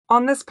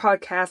On this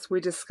podcast,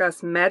 we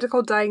discuss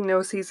medical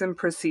diagnoses and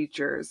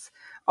procedures.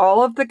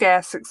 All of the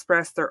guests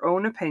express their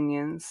own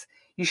opinions.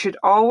 You should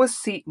always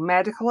seek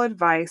medical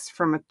advice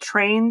from a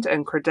trained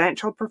and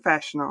credentialed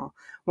professional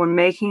when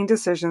making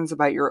decisions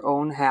about your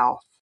own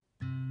health.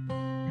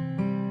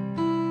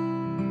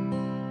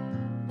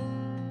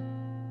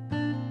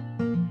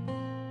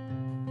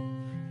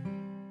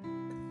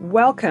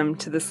 Welcome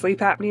to the Sleep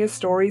Apnea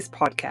Stories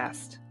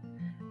podcast.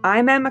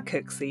 I'm Emma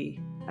Cooksey,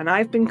 and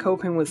I've been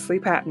coping with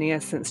sleep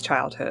apnea since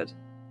childhood.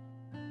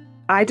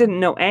 I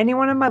didn't know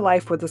anyone in my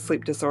life with a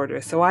sleep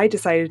disorder, so I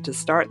decided to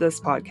start this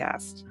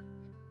podcast.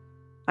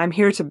 I'm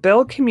here to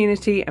build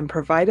community and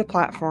provide a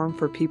platform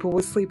for people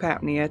with sleep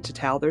apnea to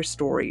tell their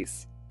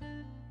stories.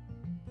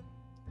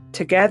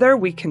 Together,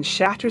 we can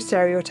shatter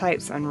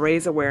stereotypes and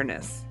raise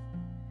awareness.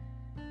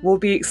 We'll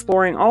be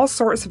exploring all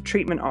sorts of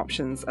treatment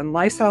options and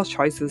lifestyle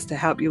choices to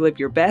help you live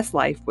your best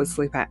life with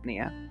sleep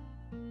apnea.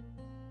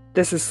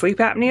 This is Sleep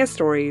Apnea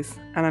Stories,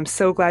 and I'm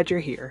so glad you're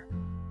here.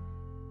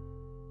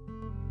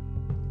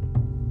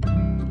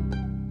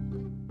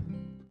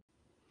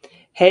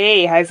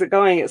 Hey, how's it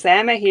going? It's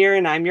Emma here,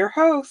 and I'm your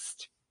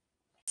host.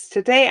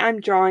 Today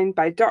I'm joined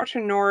by Dr.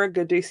 Nora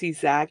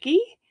Gadusi-Zaghi,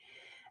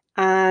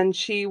 and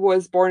she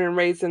was born and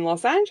raised in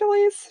Los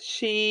Angeles.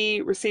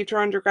 She received her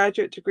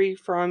undergraduate degree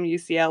from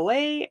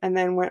UCLA and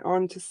then went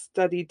on to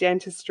study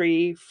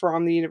dentistry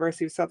from the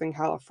University of Southern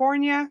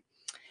California.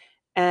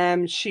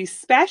 She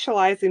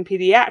specialized in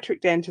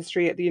pediatric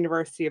dentistry at the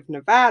University of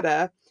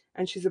Nevada,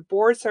 and she's a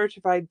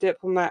board-certified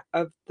diplomat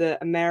of the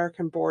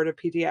American Board of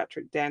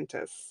Pediatric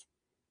Dentists.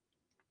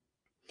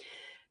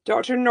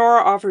 Dr.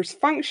 Nora offers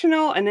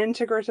functional and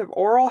integrative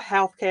oral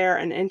health care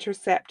and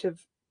interceptive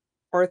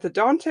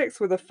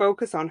orthodontics with a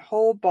focus on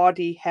whole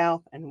body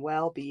health and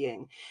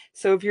well-being.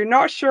 So if you're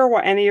not sure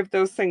what any of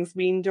those things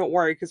mean, don't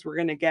worry, because we're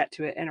going to get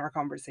to it in our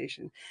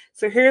conversation.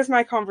 So here's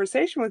my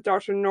conversation with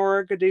Dr.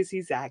 Nora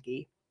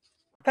Gadusi-Zaghi.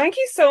 Thank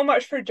you so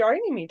much for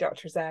joining me,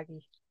 Dr.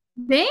 Zaghi.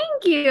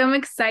 Thank you. I'm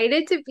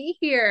excited to be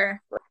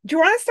here. Do you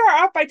want to start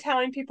off by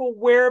telling people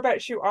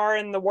whereabouts you are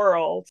in the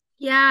world?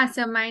 Yeah,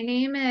 so my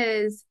name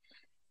is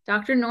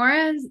Dr.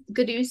 Nora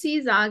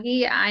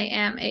Gadusi-Zaghi. I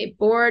am a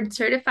board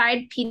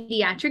certified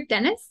pediatric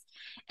dentist,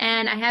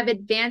 and I have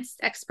advanced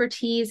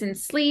expertise in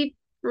sleep,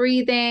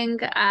 breathing,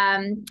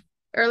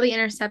 early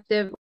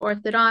interceptive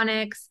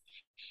orthodontics,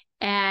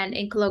 and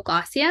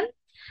ankylosing.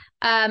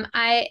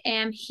 I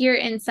am here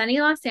in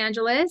sunny Los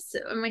Angeles,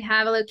 and we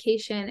have a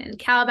location in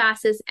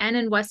Calabasas and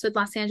in Westwood,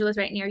 Los Angeles,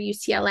 right near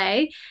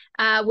UCLA,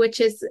 which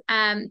is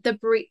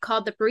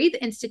called the Breathe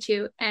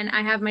Institute. And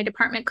I have my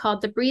department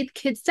called the Breathe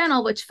Kids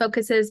Dental, which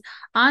focuses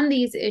on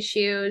these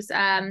issues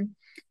that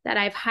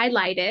I've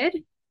highlighted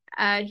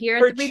here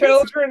For at the Breathe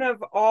children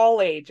of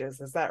all ages,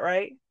 is that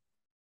right?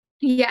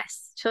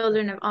 Yes,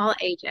 children of all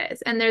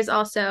ages. And there's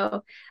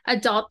also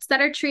adults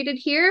that are treated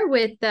here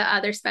with the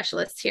other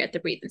specialists here at the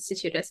Breathe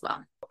Institute as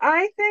well.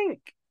 I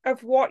think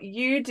of what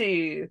you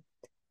do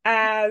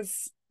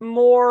as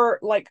more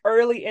like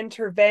early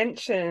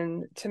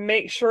intervention to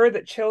make sure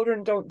that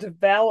children don't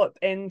develop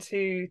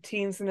into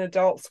teens and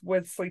adults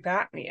with sleep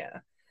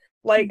apnea.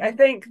 I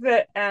think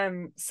that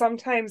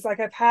sometimes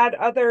I've had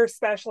other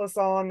specialists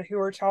on who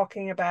are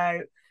talking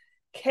about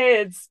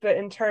kids, but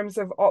in terms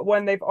of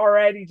when they've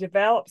already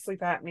developed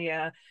sleep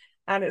apnea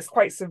and it's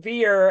quite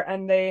severe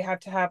and they have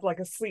to have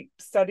a sleep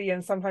study,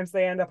 and sometimes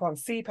they end up on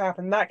CPAP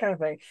and that kind of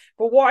thing.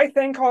 But what I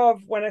think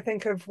of when I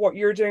think of what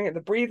you're doing at the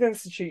Breathe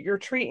Institute, you're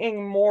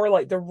treating more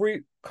like the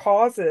root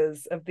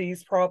causes of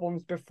these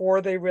problems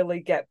before they really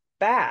get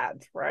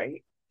bad,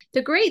 right?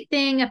 The great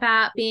thing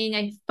about being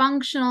a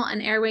functional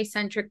and airway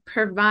centric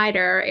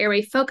provider,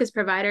 airway focused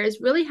provider,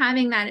 is really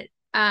having that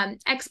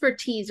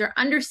expertise or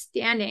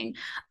understanding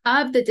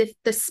of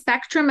the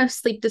spectrum of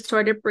sleep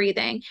disordered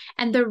breathing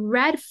and the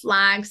red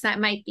flags that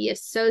might be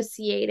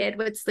associated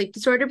with sleep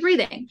disordered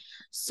breathing.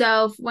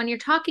 So when you're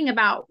talking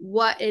about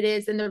what it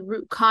is and the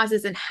root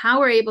causes and how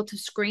we're able to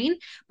screen,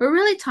 we're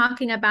really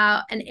talking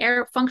about an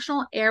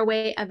functional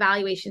airway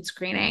evaluation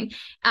screening.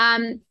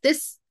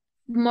 This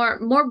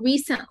more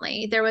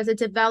recently, there was a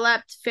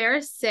developed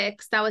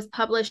FARAS-6 that was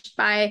published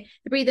by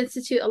the Breathe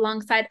Institute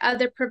alongside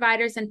other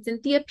providers and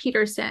Cynthia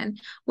Peterson,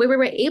 where we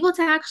were able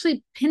to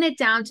actually pin it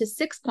down to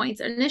 6 points.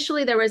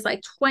 Initially, there was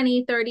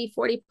 20, 30,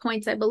 40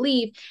 points, I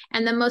believe,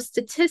 and the most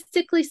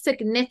statistically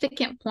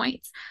significant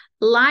points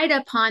lied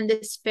upon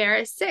this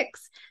FARAS-6.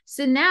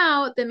 So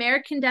now the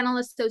American Dental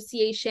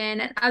Association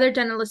and other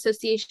dental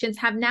associations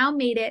have now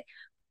made it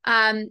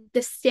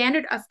the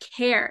standard of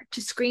care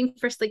to screen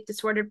for sleep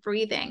disordered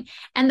breathing.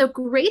 And the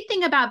great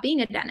thing about being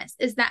a dentist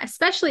is that,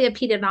 especially a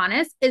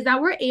pediodontist, is that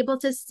we're able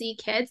to see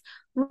kids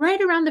right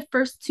around the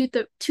first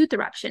tooth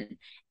eruption.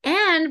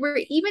 And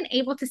we're even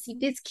able to see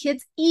these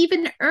kids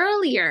even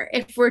earlier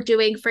if we're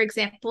doing, for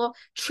example,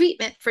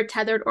 treatment for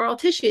tethered oral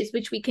tissues,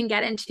 which we can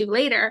get into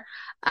later.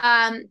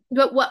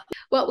 But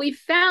what we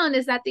found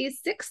is that these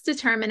 6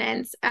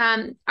 determinants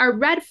are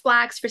red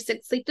flags for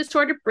sleep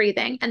disordered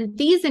breathing. And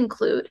these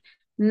include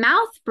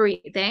mouth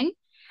breathing,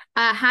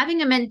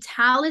 Having a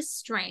mentalis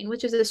strain,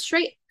 which is a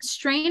straight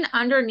strain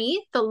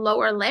underneath the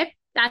lower lip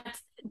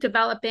that's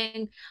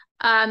developing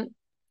an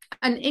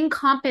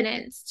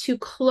incompetence to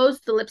close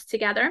the lips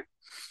together.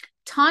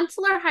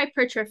 Tonsillar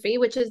hypertrophy,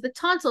 which is the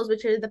tonsils,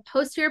 which are the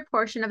posterior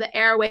portion of the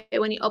airway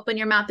when you open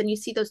your mouth and you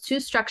see those two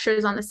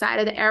structures on the side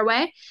of the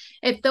airway.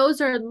 If those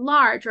are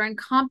large or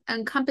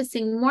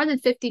encompassing more than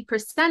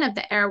 50% of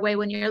the airway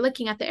when you're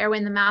looking at the airway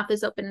and the mouth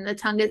is open and the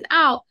tongue is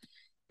out,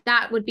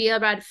 that would be a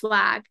red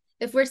flag.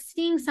 If we're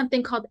seeing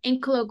something called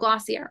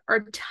ankyloglossia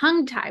or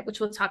tongue tie, which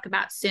we'll talk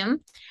about soon,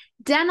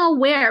 dental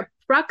wear,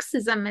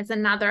 bruxism is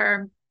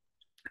another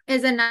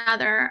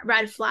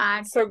red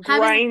flag. So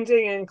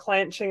grinding and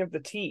clenching of the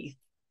teeth.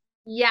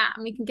 Yeah,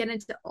 and we can get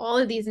into all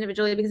of these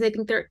individually because I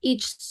think they're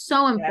each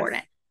so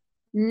important. Yes.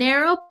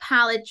 Narrow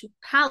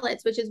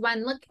palates, which is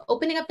when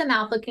opening up the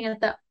mouth, looking at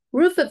the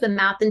roof of the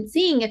mouth and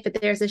seeing if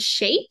there's a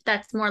shape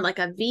that's more like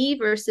a V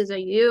versus a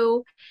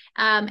U,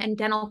 and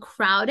dental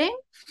crowding.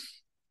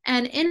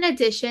 And in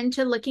addition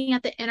to looking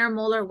at the inner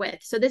molar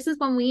width. So this is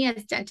when we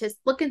as dentists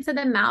look into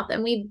the mouth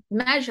and we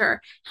measure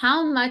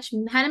how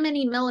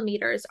many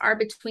millimeters are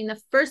between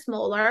the first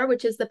molar,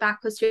 which is the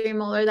back posterior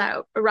molar that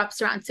erupts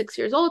around 6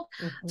 years old,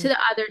 to the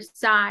other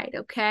side,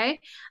 okay?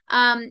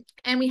 And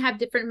we have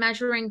different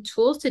measuring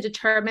tools to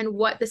determine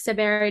what the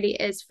severity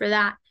is for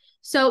that.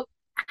 So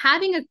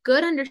having a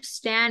good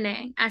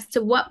understanding as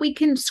to what we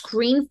can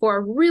screen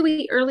for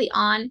really early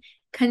on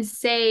can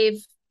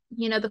save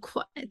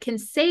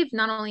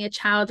not only a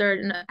child or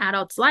an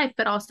adult's life,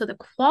 but also the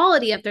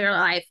quality of their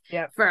life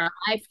for a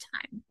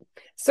lifetime.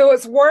 So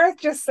it's worth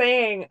just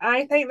saying,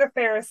 I think the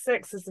Ferris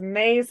 6 is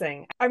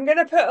amazing. I'm going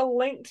to put a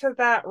link to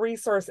that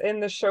resource in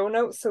the show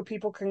notes so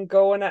people can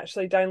go and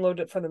actually download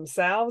it for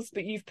themselves.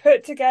 But you've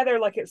put together,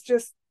 like, it's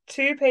just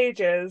 2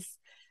 pages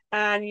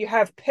and you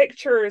have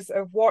pictures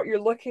of what you're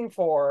looking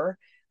for.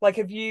 Like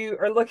if you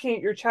are looking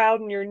at your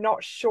child and you're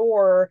not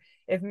sure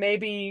if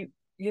maybe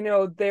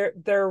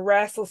they're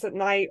restless at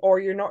night, or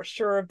you're not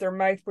sure if they're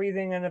mouth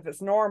breathing and if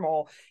it's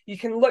normal, you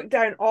can look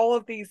down all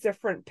of these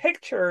different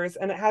pictures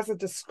and it has a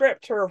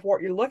descriptor of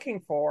what you're looking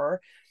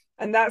for,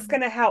 and that's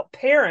going to help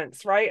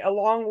parents, right,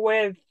 along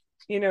with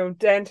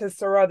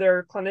dentists or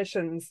other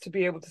clinicians, to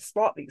be able to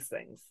spot these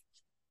things.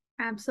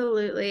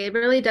 Absolutely, it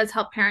really does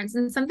help parents.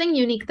 And something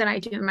unique that I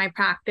do in my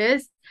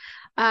practice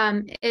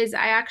is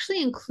I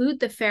actually include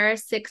the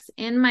Ferris 6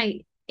 in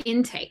my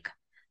intake.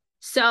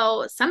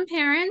 So some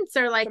parents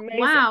are like,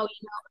 wow,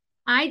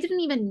 I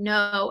didn't even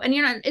know. And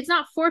it's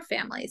not for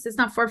families. It's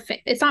not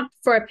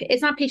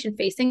patient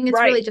facing. It's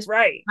really just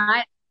right.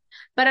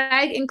 But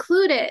I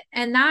include it,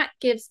 and that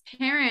gives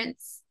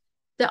parents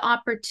the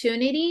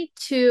opportunity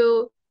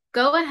to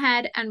go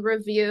ahead and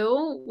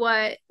review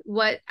what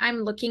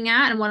I'm looking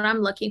at and what I'm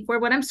looking for,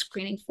 what I'm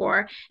screening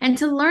for, and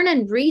to learn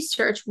and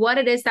research what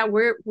it is that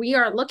we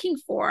are looking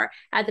for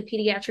at the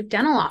pediatric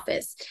dental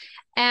office.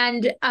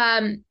 And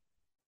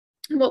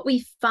what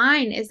we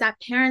find is that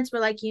parents were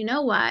like, you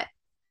know what?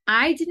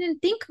 I didn't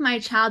think my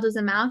child was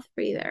a mouth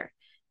breather,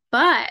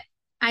 but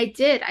I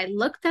did. I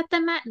looked at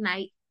them at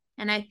night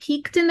and I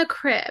peeked in the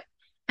crib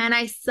and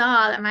I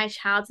saw that my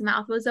child's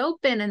mouth was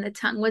open and the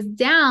tongue was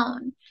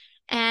down.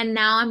 And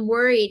now I'm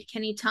worried.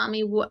 Can you tell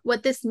me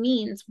what this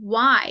means?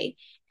 Why?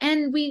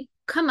 And we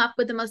come up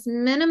with the most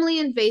minimally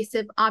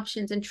invasive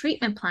options and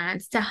treatment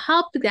plans to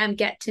help them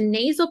get to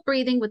nasal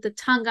breathing with the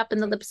tongue up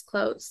and the lips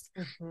closed.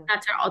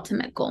 That's our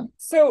ultimate goal.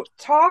 So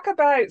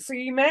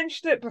you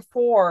mentioned it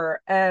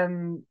before,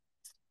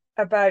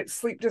 about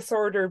sleep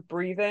disordered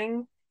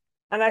breathing.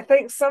 And I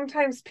think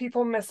sometimes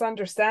people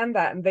misunderstand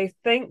that, and they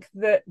think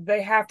that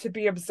they have to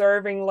be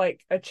observing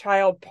like a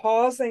child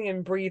pausing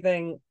and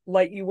breathing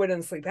like you would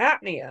in sleep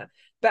apnea.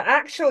 But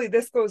actually,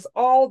 this goes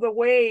all the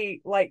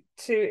way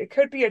it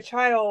could be a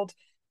child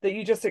that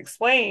you just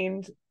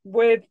explained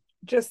with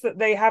just that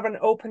they have an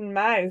open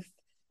mouth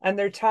and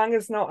their tongue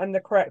is not in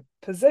the correct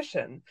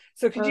position.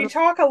 So could you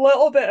talk a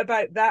little bit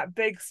about that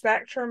big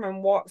spectrum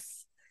and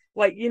what's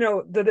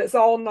that it's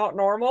all not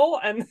normal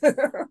and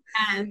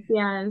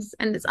yes,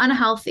 and it's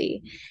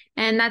unhealthy,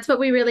 and that's what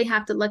we really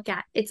have to look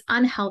at. It's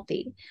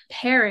unhealthy.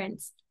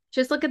 Parents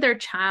just look at their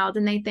child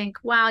and they think,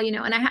 wow,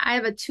 and I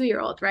have a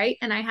 2-year-old, right?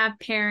 And I have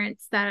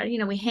parents that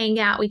we hang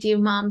out, we do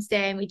Mom's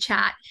Day and we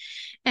chat,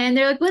 and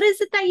they're like, what is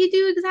it that you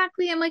do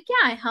exactly? I'm like,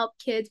 yeah, I help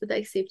kids with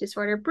sleep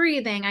disorder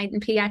breathing. I'm a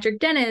pediatric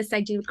dentist.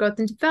 I do growth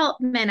and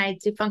development. I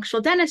do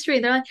functional dentistry.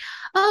 And they're like,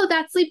 oh,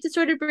 that sleep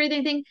disorder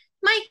breathing thing,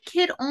 my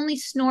kid only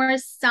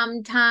snores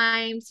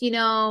sometimes,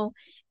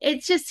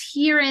 it's just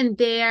here and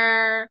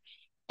there.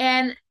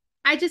 And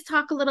I just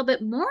talk a little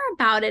bit more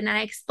about it and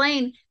I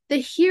explain the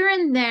here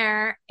and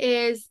there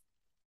is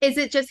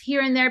it just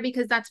here and there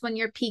because that's when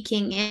you're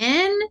peeking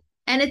in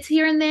and it's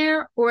here and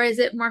there, or is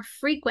it more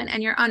frequent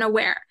and you're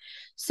unaware?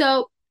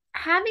 So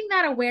having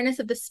that awareness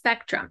of the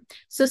spectrum.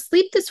 So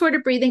sleep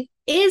disorder breathing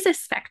is a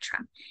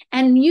spectrum.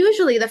 And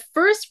usually the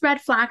first red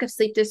flag of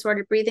sleep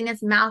disorder breathing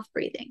is mouth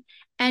breathing.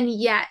 And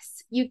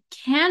yes, you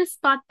can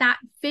spot that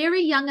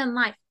very young in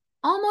life,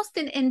 almost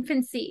in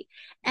infancy.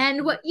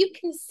 And what you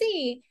can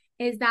see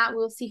is that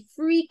we'll see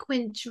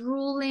frequent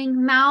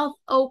drooling, mouth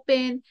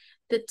open,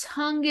 the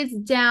tongue is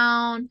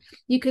down.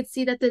 You could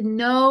see that the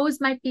nose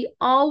might be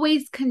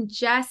always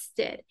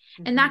congested.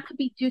 And that could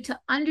be due to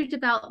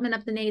underdevelopment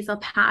of the nasal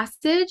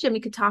passage. And we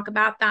could talk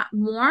about that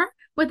more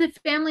with the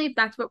family if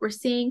that's what we're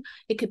seeing.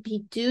 It could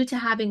be due to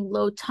having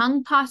low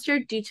tongue posture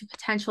due to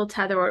potential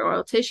tether or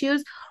oral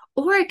tissues,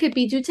 or it could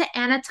be due to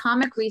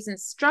anatomic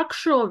reasons,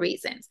 structural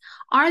reasons.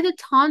 Are the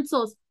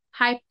tonsils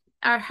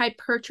are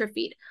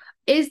hypertrophied?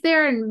 Is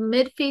there a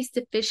midface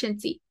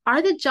deficiency?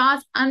 Are the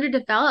jaws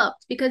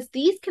underdeveloped? Because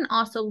these can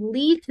also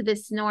lead to the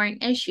snoring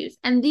issues.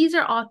 And these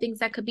are all things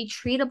that could be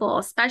treatable,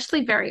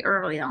 especially very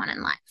early on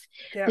in life.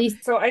 Yeah.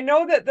 So I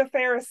know that the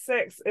Ferris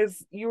 6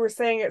 is, you were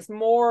saying it's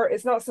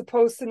not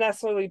supposed to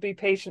necessarily be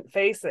patient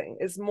facing.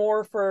 It's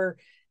more for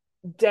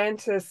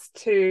dentists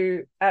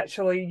to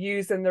actually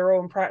use in their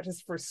own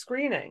practice for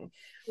screening.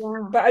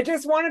 Yeah. But I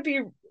just want to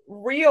be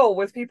real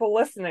with people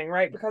listening,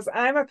 right? Because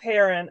I'm a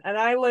parent and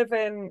I live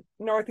in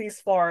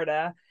Northeast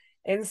Florida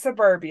in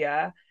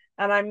suburbia,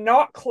 and I'm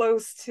not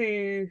close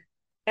to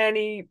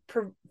any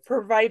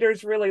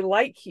providers really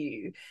like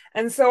you.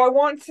 And so I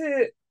want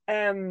to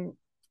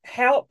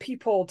help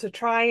people to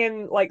try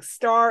and like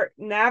start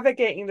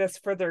navigating this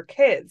for their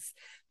kids,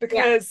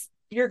 because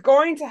you're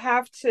going to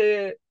have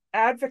to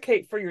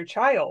advocate for your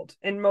child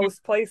in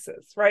most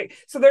places, right?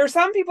 So there are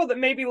some people that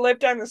maybe live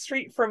down the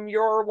street from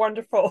your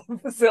wonderful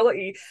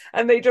facility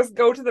and they just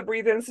go to the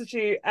Breathe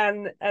Institute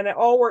and it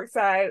all works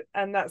out,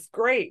 and that's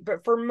great.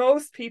 But for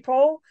most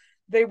people,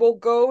 they will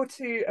go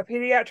to a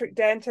pediatric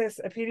dentist,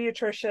 a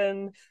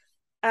pediatrician,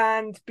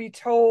 and be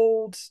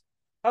told,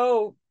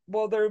 oh,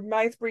 well, they're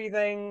mouth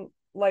breathing,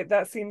 like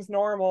that seems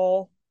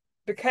normal,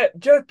 because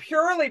just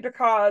purely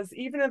because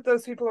even if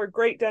those people are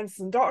great dentists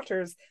and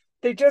doctors,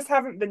 they just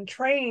haven't been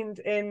trained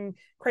in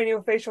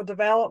craniofacial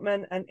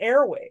development and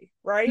airway,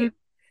 right?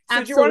 Mm-hmm.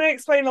 So do you want to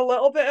explain a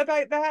little bit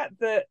about that?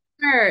 That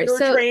sure.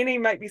 Your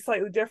training might be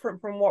slightly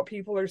different from what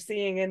people are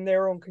seeing in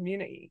their own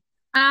community.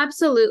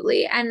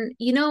 Absolutely. And,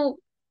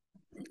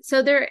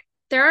 so there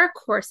are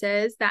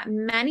courses that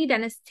many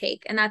dentists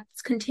take, and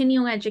that's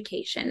continuing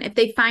education. If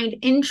they find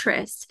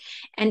interest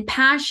and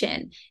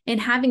passion in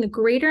having a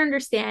greater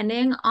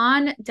understanding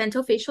on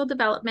dental facial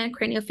development,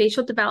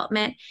 craniofacial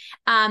development,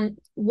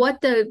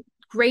 what the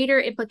greater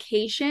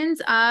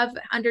implications of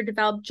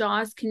underdeveloped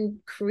jaws can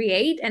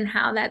create, and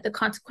how that the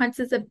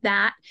consequences of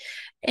that,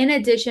 in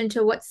addition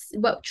to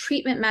what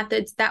treatment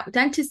methods that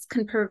dentists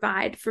can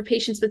provide for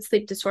patients with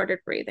sleep disordered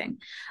breathing.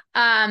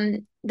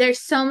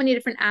 There's so many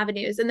different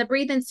avenues, and the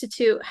Breathe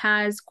Institute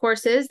has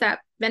courses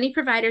that many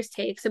providers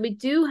take. So we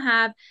do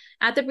have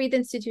at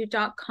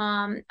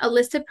thebreatheinstitute.com a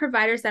list of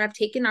providers that have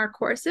taken our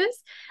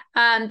courses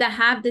that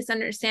have this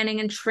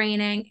understanding and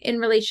training in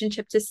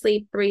relationship to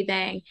sleep,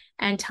 breathing,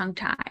 and tongue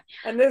tie.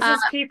 And this is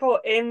people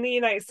in the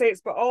United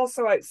States, but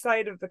also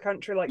outside of the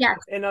country, like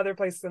in other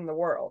places in the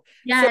world.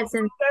 Yes,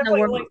 so we'll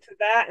definitely link to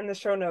that in the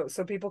show notes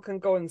so people can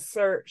go and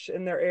search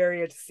in their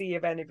area to see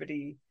if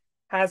anybody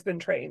has been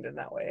trained in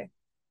that way.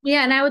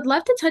 Yeah, and I would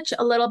love to touch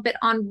a little bit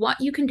on what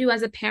you can do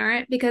as a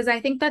parent, because I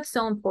think that's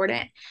so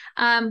important.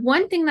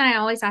 One thing that I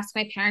always ask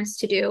my parents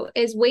to do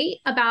is wait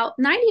about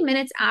 90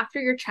 minutes after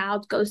your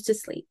child goes to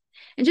sleep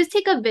and just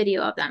take a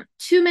video of them,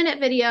 2-minute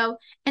video,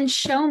 and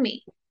show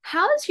me,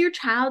 how is your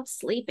child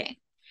sleeping?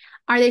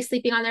 Are they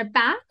sleeping on their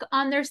back,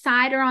 on their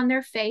side, or on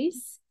their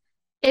face?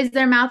 Is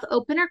their mouth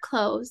open or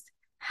closed?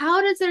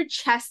 How does their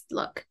chest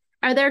look?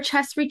 Are there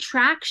chest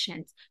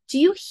retractions? Do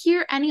you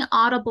hear any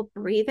audible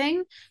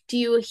breathing? Do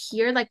you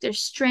hear like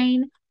there's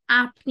strain,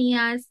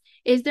 apneas?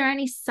 Is there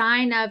any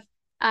sign of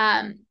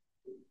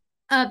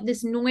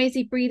this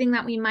noisy breathing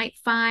that we might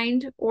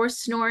find, or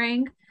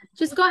snoring?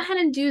 Just go ahead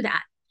and do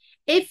that.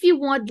 If you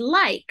would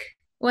like,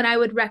 what I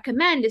would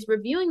recommend is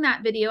reviewing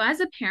that video as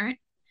a parent,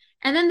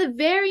 and then the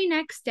very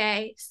next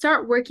day,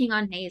 start working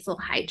on nasal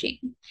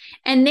hygiene.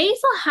 And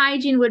nasal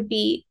hygiene would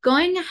be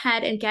going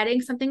ahead and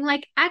getting something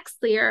like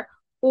Xlear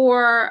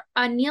or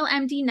a Neil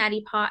MD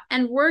Neti Pot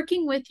and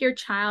working with your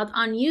child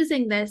on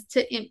using this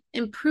to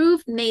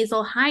improve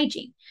nasal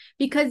hygiene.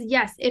 Because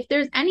yes, if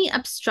there's any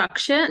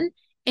obstruction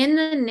in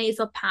the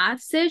nasal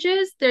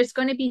passages, there's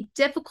going to be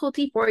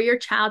difficulty for your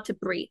child to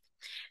breathe.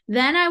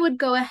 Then I would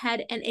go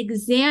ahead and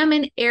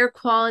examine air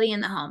quality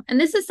in the home.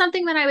 And this is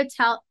something that I would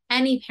tell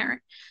any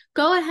parent.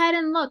 Go ahead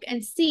and look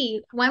and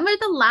see, when were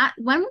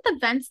the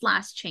vents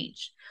last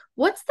changed?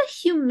 What's the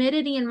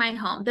humidity in my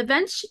home? The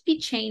vents should be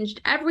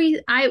changed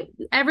every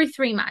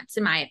 3 months,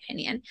 in my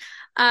opinion.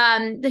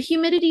 The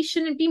humidity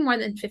shouldn't be more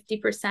than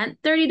 50%.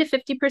 30 to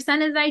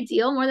 50% is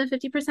ideal. More than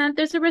 50%,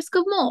 there's a risk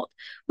of mold.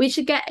 We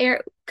should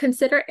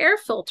consider air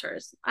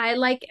filters.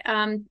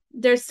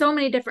 There's so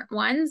many different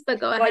ones, but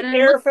go ahead and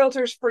air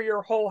filters for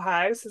your whole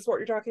house is what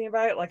you're talking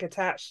about, like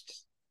attached.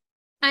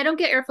 I don't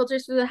get air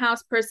filters for the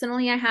house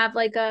personally. I have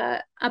like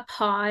a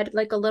pod,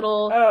 like a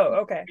little. Oh,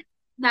 okay.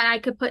 That I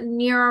could put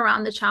near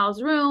around the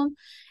child's room.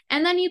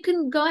 And then you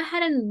can go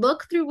ahead and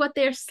look through what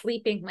they're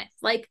sleeping with.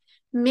 Like,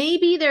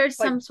 Maybe there's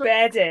Like some sort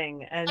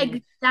bedding,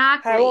 and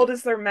how old exactly.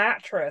 is their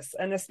mattress?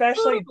 And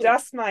especially Totally.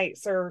 dust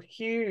mites are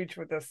huge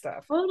with this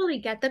stuff. Totally.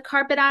 Get the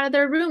carpet out of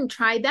their room.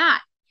 Try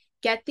that.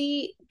 Get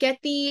the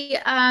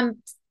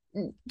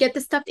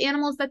stuffed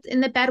animals that's in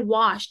the bed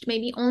washed.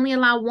 Maybe only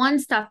allow one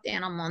stuffed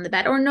animal in the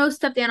bed, or no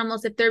stuffed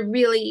animals if they're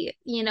really,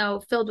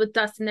 filled with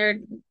dust and they're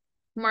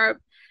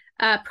more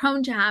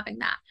prone to having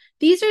that.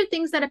 These are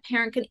things that a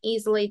parent can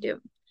easily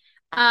do.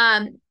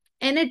 Um,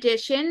 in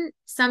addition,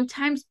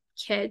 sometimes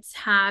kids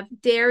have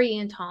dairy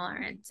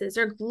intolerances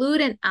or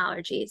gluten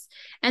allergies.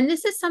 And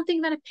this is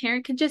something that a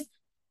parent can just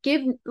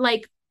give,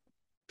 like,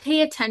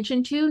 pay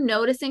attention to,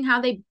 noticing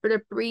how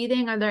their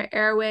breathing or their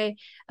airway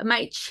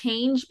might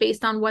change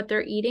based on what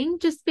they're eating.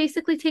 Just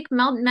basically take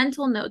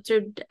mental notes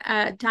or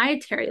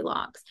dietary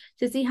logs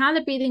to see how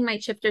the breathing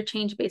might shift or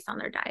change based on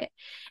their diet.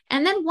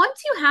 And then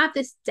once you have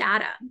this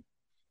data,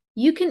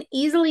 you can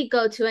easily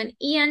go to an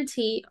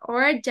ENT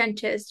or a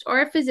dentist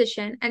or a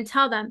physician and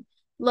tell them,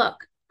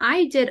 look,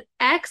 I did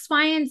X,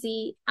 Y, and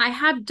Z. I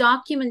have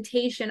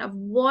documentation of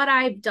what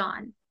I've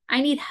done.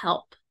 I need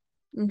help.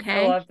 I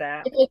Okay. love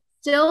that. If it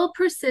still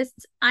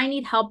persists, I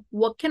need help.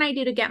 What can I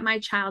do to get my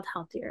child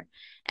healthier?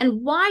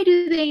 And why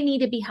do they need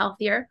to be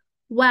healthier?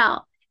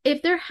 Well,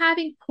 if they're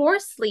having poor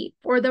sleep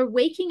or they're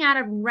waking out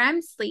of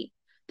REM sleep,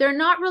 they're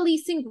not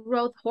releasing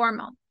growth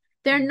hormone.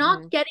 They're not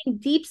Mm-hmm. getting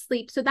deep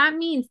sleep. So that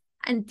means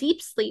and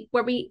deep sleep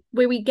where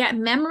we get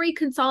memory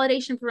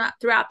consolidation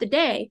throughout the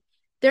day,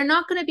 they're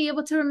not going to be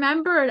able to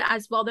remember it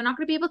as well. They're not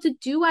going to be able to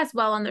do as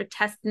well on their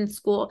tests in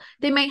school.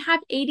 They might have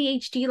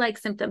ADHD like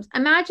symptoms.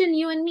 Imagine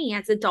you and me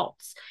as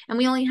adults and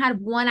we only had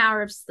 1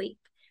 hour of sleep.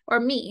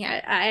 Or me,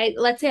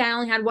 let's say I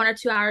only had 1 or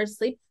 2 hours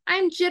sleep.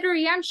 I'm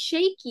jittery, I'm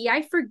shaky,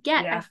 I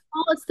forget, I Yeah.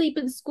 fall asleep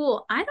in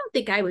school. I don't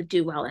think I would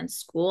do well in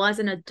school as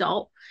an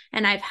adult,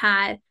 and I've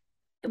had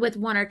with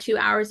 1 or 2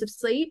 hours of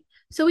sleep.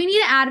 So we need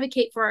to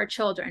advocate for our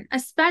children,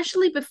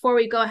 especially before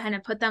we go ahead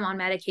and put them on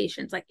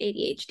medications like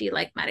ADHD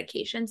like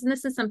medications. And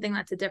this is something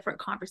that's a different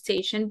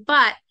conversation,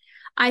 but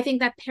I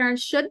think that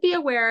parents should be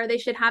aware. They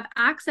should have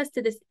access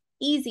to this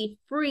easy,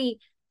 free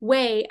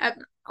way of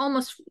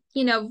almost,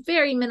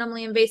 very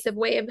minimally invasive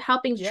way of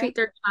helping to Yeah. treat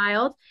their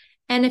child.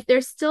 And if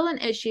there's still an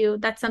issue,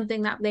 that's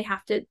something that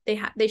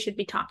they should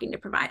be talking to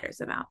providers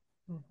about.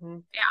 Mm-hmm.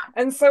 Yeah.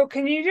 And so,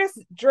 can you just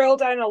drill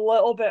down a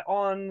little bit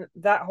on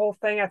that whole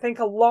thing? I think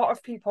a lot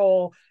of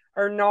people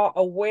are not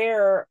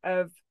aware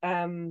of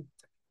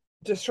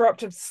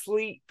disruptive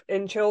sleep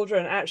in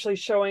children actually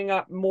showing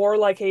up more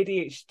like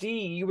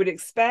ADHD. You would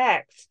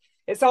expect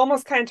it's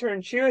almost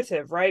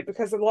counterintuitive, right?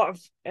 Because a lot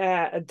of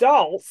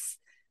adults,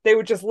 they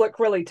would just look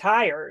really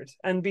tired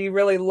and be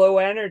really low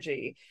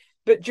energy.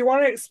 But do you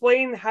want to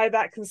explain how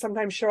that can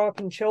sometimes show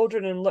up in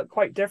children and look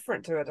quite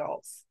different to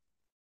adults?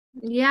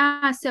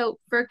 Yeah, so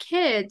for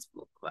kids,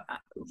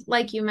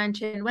 like you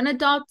mentioned, when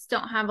adults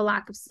don't have a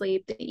lack of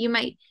sleep, you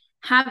might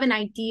have an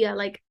idea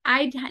like,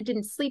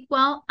 didn't sleep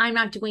well, I'm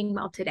not doing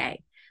well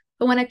today.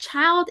 But when a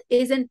child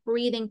isn't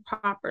breathing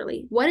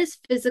properly, what is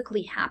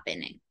physically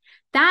happening?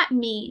 That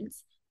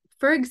means,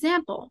 for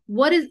example,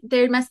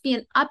 there must be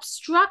an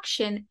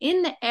obstruction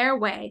in the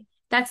airway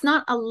that's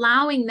not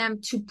allowing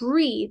them to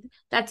breathe,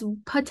 that's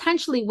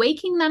potentially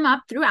waking them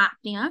up through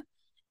apnea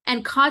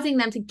and causing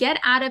them to get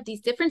out of these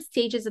different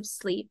stages of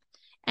sleep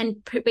and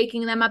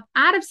waking them up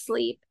out of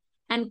sleep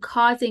and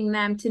causing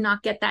them to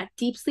not get that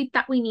deep sleep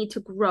that we need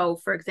to grow,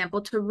 for example,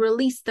 to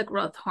release the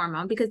growth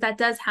hormone, because that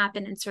does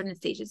happen in certain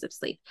stages of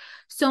sleep.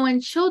 So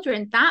in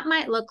children, that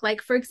might look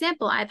like, for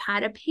example, I've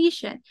had a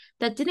patient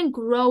that didn't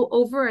grow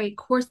over a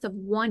course of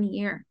 1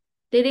 year.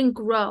 They didn't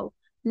grow.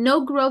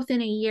 No growth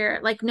in a year,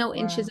 like no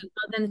inches Wow. of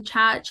growth. And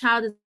the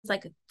child is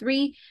like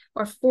 3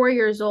 or 4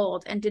 years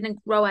old and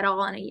didn't grow at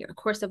all in a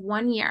course of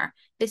 1 year.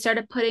 They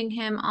started putting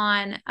him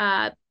on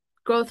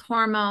growth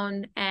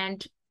hormone,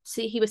 and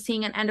he was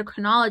seeing an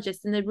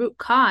endocrinologist, and the root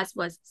cause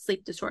was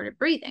sleep disordered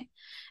breathing.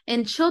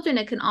 In children,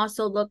 it can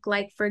also look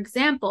like, for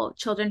example,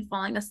 children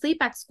falling asleep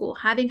at school,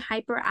 having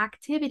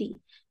hyperactivity,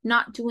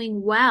 not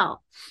doing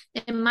well.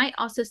 It might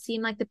also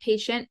seem like the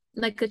patient,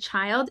 like a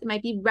child, it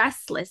might be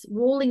restless,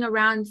 rolling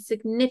around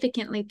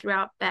significantly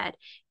throughout bed,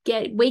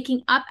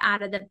 waking up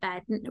out of the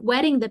bed,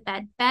 wetting the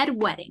bed,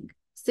 bedwetting.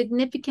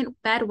 Significant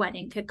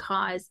bedwetting could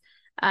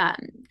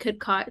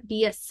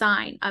be a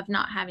sign of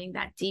not having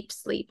that deep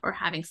sleep or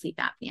having sleep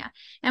apnea.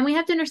 And we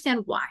have to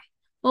understand why.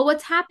 Well,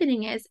 what's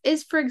happening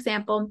is, for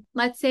example,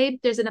 let's say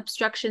there's an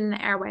obstruction in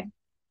the airway.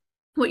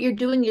 What you're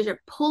doing is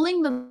you're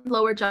pulling the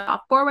lower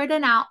jaw forward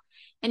and out,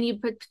 and you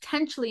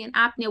potentially in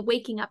apnea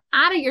waking up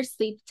out of your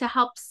sleep to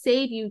help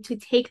save you to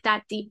take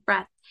that deep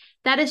breath.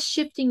 That is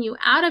shifting you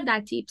out of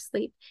that deep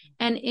sleep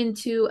and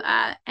into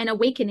and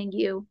awakening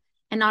you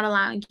and not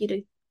allowing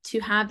you to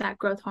have that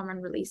growth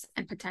hormone release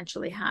and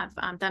potentially have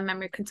that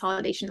memory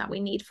consolidation that we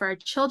need for our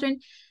children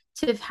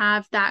to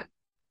have that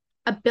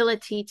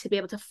ability to be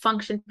able to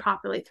function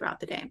properly throughout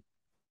the day.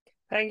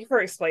 Thank you for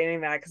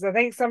explaining that, because I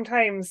think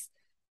sometimes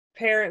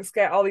parents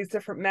get all these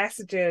different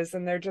messages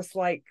and they're just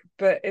like,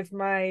 but if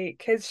my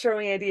kid's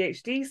showing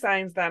ADHD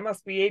signs, that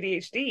must be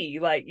ADHD,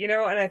 like, you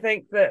know. And I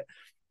think that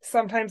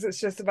sometimes it's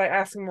just about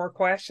asking more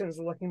questions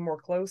and looking more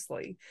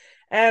closely.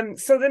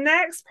 So the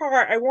next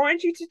part, I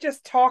wanted you to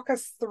just talk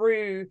us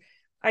through.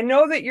 I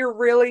know that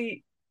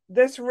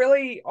this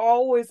really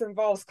always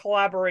involves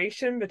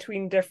collaboration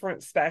between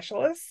different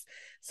specialists.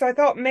 So I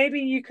thought maybe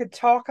you could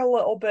talk a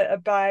little bit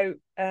about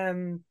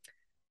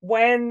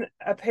when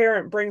a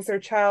parent brings their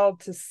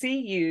child to see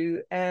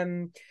you,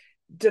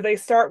 do they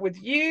start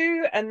with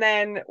you, and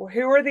then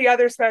who are the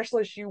other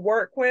specialists you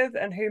work with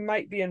and who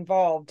might be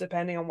involved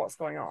depending on what's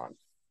going on?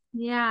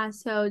 Yeah,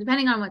 so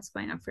depending on what's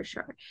going on for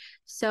sure.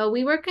 So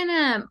we work in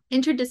a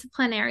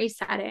interdisciplinary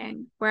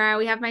setting where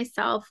we have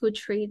myself who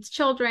treats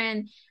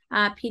children,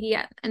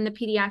 in the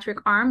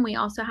pediatric arm. We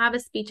also have a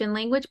speech and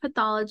language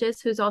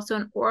pathologist who's also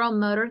an oral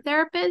motor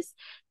therapist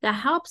that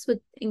helps with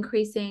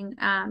increasing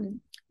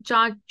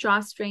jaw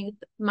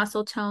strength,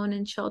 muscle tone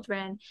in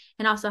children,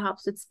 and also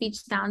helps with speech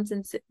sounds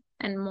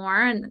and more.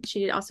 And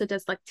she also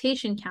does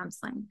lactation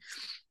counseling.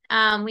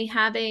 We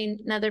have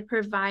another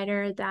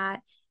provider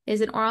that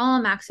is an oral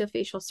and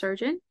maxillofacial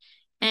surgeon,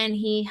 and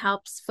he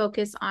helps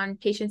focus on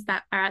patients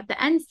that are at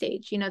the end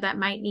stage, you know, that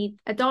might need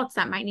adults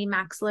that might need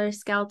maxillary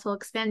skeletal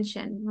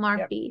expansion,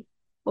 MARFE, yep,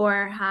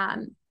 or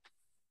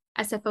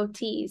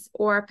SFOTs,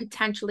 or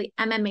potentially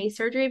MMA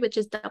surgery, which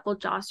is double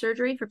jaw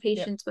surgery for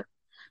patients, yep,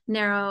 with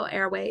narrow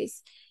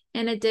airways.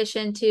 In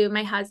addition to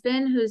my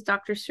husband, who's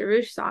Dr.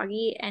 Surush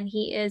Sagi, and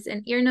he is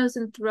an ear, nose,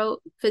 and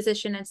throat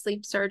physician and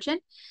sleep surgeon.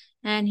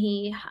 And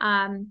he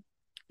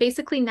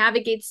basically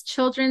navigates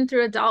children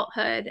through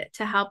adulthood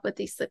to help with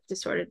these sleep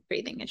disordered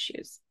breathing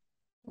issues.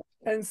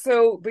 And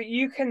so, but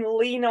you can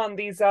lean on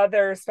these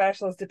other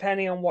specialists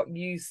depending on what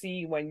you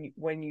see when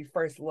you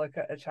first look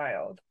at a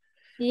child.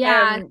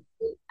 Yeah,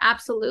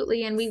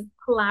 absolutely. And we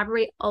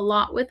collaborate a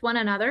lot with one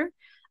another.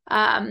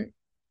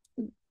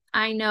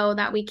 I know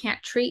that we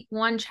can't treat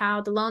one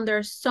child alone. There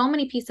are so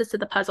many pieces to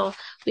the puzzle.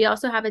 We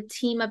also have a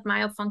team of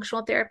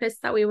myofunctional therapists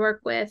that we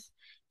work with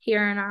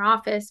here in our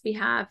office. We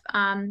have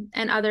and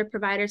other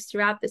providers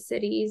throughout the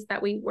cities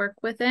that we work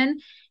within.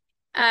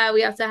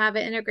 We also have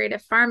an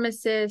integrative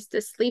pharmacist,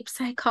 a sleep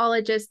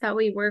psychologist that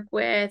we work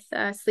with,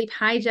 a sleep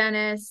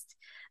hygienist.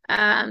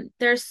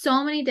 There's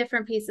so many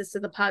different pieces to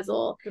the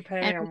puzzle.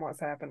 Depending on what's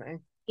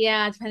happening.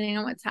 Yeah, depending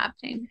on what's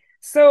happening.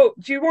 So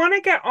do you want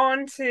to get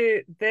on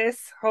to this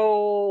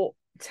whole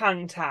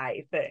tongue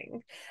tie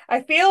thing?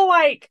 I feel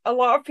like a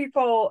lot of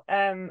people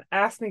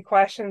ask me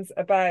questions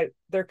about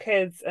their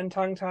kids and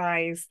tongue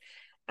ties,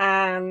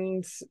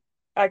 and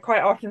I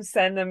quite often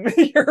send them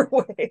your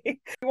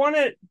way. You want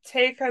to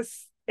take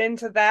us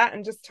into that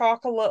and just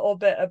talk a little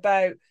bit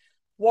about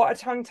what a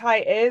tongue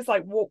tie is,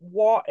 like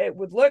what it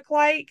would look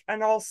like,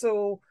 and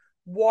also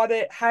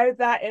how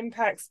that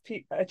impacts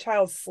a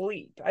child's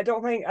sleep. I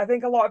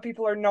think a lot of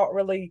people are not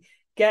really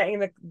getting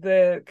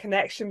the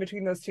connection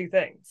between those two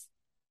things.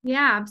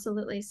 Yeah,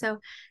 absolutely. So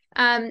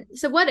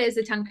what is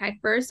a tongue tie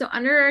first? So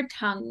under our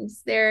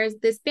tongues, there's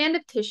this band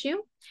of tissue,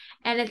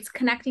 and it's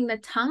connecting the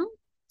tongue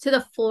to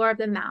the floor of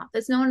the mouth.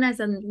 It's known as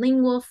a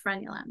lingual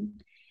frenulum.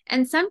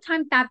 And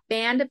sometimes that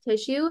band of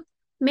tissue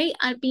may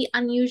be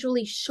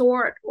unusually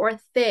short or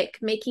thick,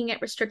 making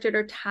it restricted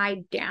or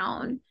tied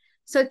down.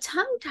 So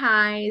tongue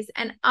ties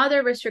and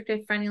other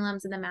restricted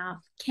frenulums in the mouth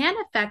can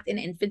affect in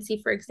infancy,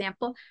 for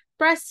example,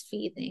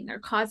 breastfeeding or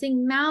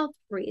causing mouth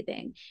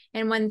breathing.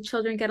 And when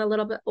children get a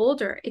little bit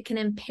older, it can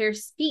impair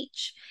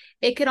speech.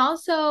 It could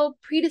also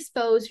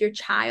predispose your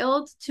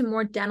child to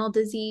more dental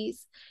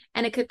disease,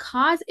 and it could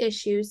cause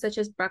issues such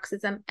as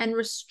bruxism and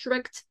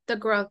restrict the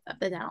growth of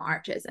the dental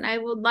arches. And I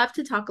would love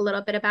to talk a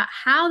little bit about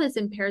how this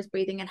impairs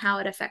breathing and how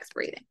it affects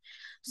breathing.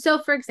 So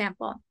for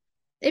example,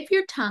 if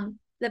your tongue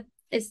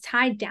is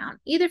tied down,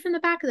 either from the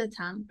back of the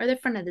tongue or the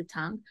front of the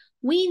tongue,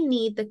 we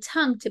need the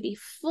tongue to be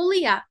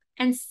fully up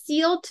and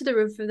sealed to the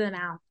roof of the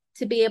mouth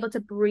to be able to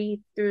breathe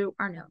through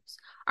our nose.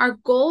 Our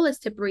goal is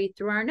to breathe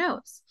through our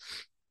nose.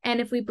 And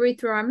if we breathe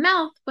through our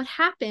mouth, what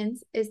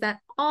happens is that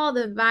all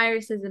the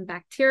viruses and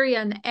bacteria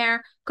in the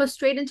air go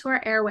straight into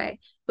our airway,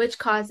 which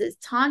causes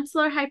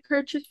tonsillar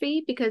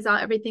hypertrophy because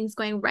everything's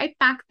going right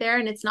back there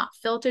and it's not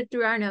filtered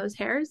through our nose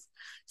hairs.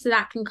 So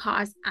that can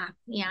cause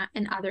apnea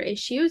and other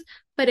issues,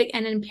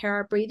 and impair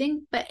our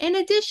breathing. But in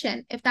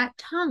addition, if that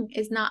tongue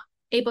is not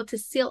able to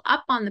seal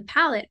up on the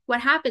palate, what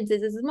happens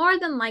is more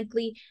than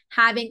likely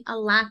having a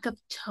lack of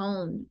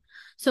tone.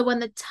 So when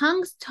the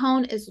tongue's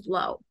tone is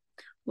low,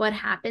 what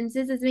happens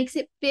is it makes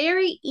it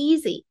very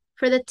easy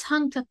for the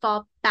tongue to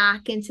fall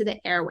back into the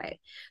airway.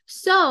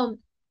 So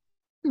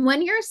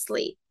when you're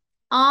asleep,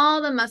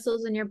 all the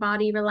muscles in your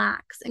body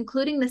relax,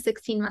 including the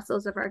 16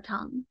 muscles of our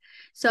tongue.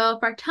 So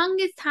if our tongue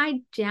is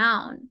tied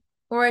down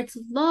or it's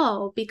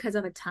low because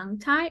of a tongue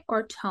tie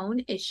or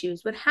tone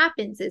issues, what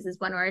happens is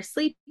when we're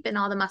asleep and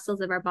all the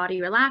muscles of our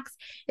body relax,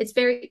 it's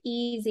very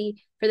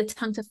easy for the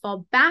tongue to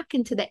fall back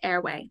into the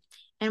airway.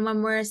 And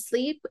when we're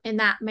asleep, and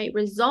that might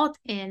result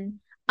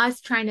in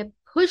us trying to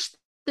push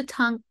the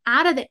tongue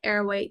out of the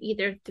airway,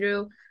 either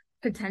through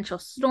potential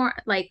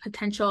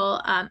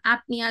potential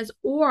apneas,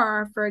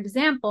 or for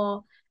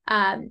example,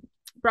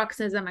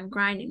 bruxism and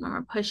grinding when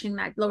we're pushing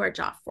that lower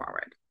jaw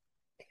forward.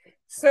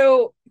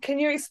 So can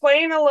you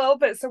explain a little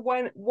bit? So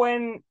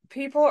when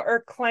people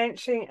are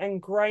clenching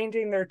and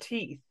grinding their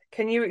teeth,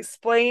 can you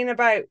explain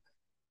about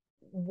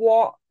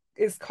what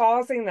is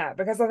causing that?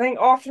 Because I think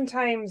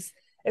oftentimes,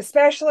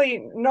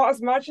 especially not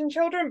as much in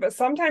children, but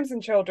sometimes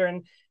in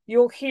children,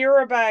 you'll hear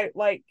about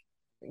like,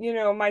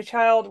 my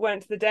child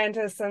went to the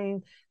dentist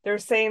and they're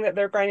saying that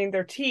they're grinding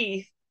their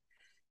teeth.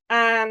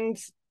 And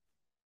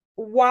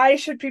why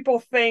should people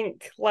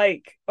think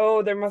like,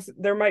 oh,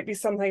 there might be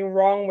something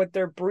wrong with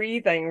their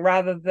breathing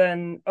rather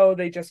than, oh,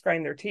 they just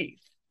grind their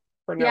teeth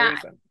for no Yeah,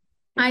 reason?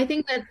 I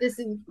think that this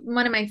is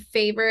one of my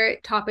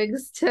favorite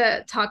topics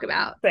to talk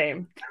about.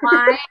 Same.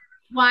 Why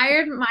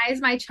why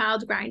is my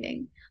child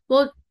grinding?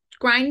 Well,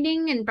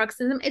 grinding and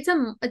bruxism,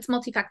 it's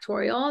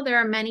multifactorial. There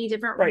are many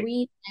different Right.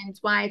 reasons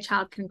why a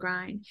child can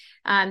grind.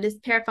 This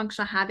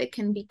parafunctional habit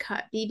can be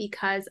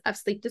because of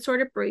sleep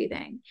disordered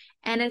breathing,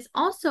 and it's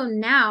also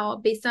now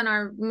based on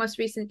our most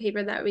recent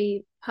paper that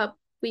we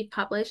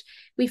published.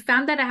 We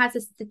found that it has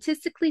a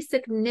statistically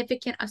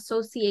significant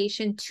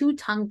association to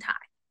tongue tie,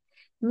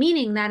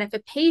 meaning that if a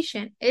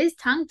patient is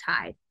tongue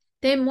tied,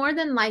 they more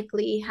than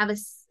likely have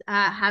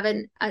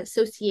an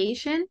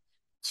association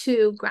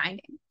to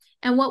grinding.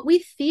 And what we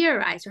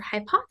theorize or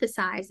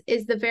hypothesize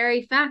is the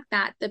very fact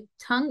that the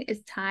tongue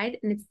is tied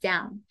and it's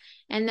down.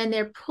 And then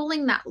they're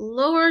pulling that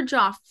lower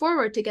jaw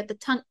forward to get the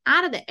tongue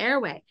out of the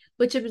airway,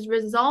 which is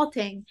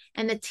resulting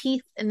in the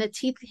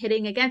teeth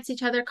hitting against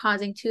each other,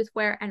 causing tooth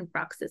wear and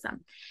bruxism.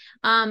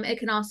 It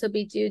can also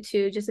be due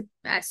to just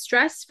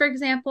stress, for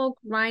example.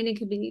 Grinding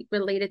can be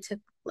related to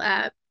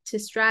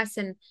stress,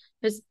 and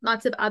there's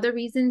lots of other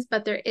reasons,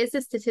 but there is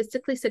a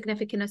statistically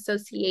significant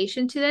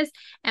association to this.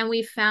 And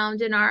we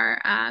found in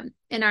the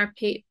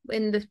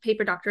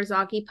paper Dr.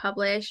 Zoggy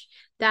published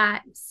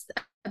that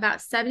about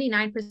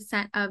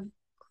 79% of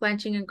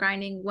clenching and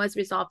grinding was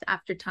resolved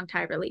after tongue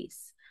tie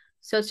release.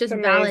 So it's just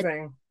valid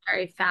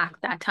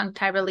fact that tongue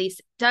tie release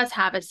does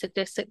have a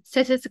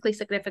statistically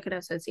significant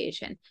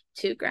association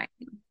to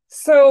grinding.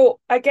 So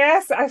I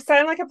guess I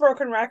sound like a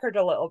broken record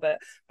a little bit,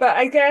 but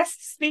I guess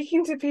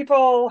speaking to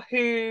people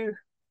who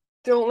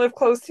don't live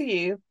close to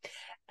you,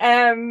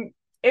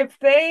 if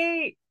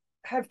they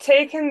have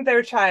taken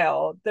their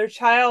child, they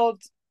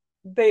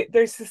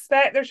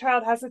suspect their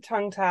child has a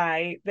tongue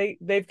tie,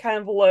 they've kind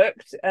of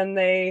looked and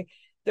their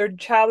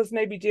child is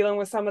maybe dealing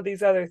with some of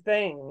these other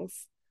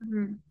things.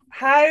 Mm-hmm.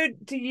 How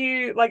do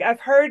you, like, I've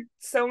heard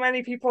so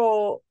many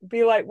people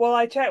be like, well,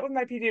 I checked with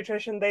my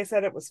pediatrician, they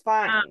said it was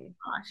fine. Oh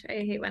gosh,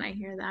 I hate when I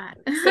hear that.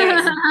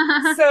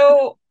 Same.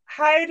 So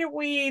how do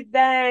we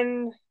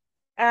then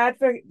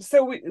advocate?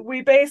 So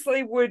we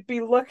basically would be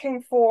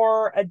looking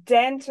for a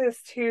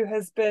dentist who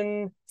has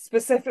been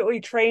specifically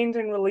trained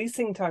in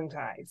releasing tongue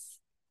ties,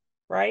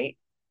 right?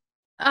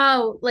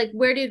 Oh, like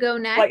where do you go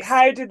next? Like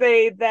how do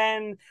they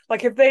then,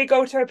 like if they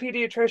go to a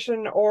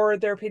pediatrician or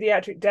their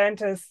pediatric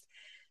dentist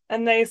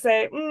and they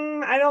say,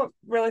 I don't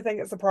really think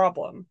it's a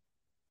problem,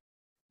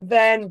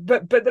 then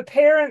but the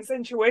parents'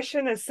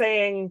 intuition is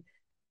saying,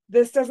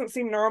 this doesn't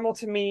seem normal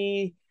to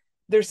me,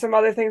 there's some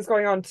other things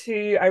going on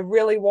too, I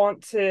really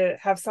want to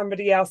have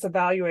somebody else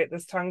evaluate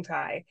this tongue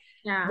tie.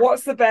 Yeah.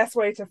 What's the best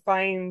way to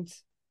find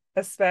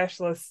a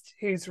specialist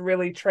who's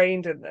really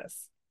trained in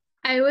this?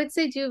 I would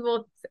say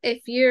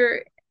if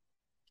you're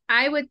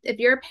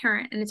a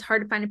parent and it's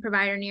hard to find a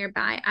provider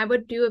nearby, I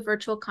would do a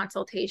virtual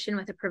consultation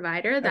with a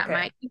provider that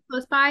might be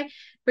close by.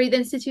 Breathe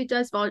Institute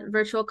does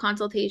virtual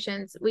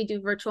consultations. We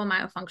do virtual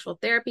myofunctional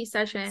therapy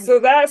sessions. So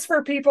that's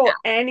for people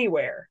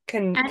anywhere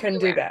can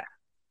do that.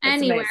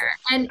 That's anywhere.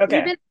 Amazing.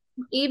 And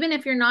even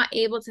if you're not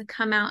able to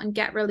come out and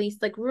get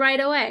released like right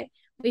away,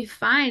 we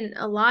find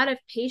a lot of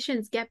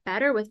patients get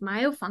better with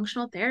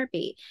myofunctional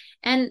therapy.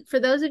 And for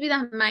those of you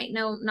that might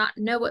not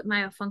know what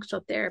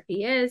myofunctional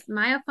therapy is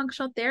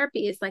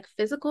like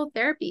physical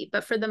therapy,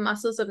 but for the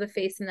muscles of the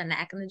face and the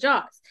neck and the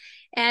jaws.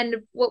 And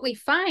what we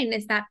find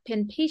is that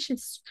when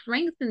patients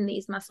strengthen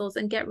these muscles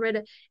and get rid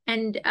of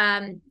and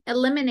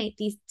eliminate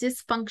these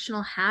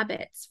dysfunctional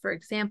habits, for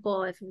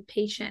example, if a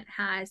patient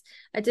has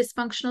a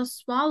dysfunctional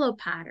swallow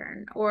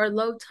pattern or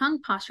low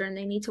tongue posture and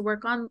they need to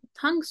work on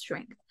tongue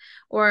strength,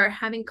 or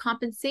having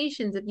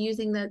compensations of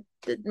using the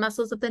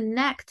muscles of the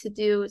neck to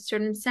do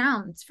certain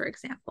sounds, for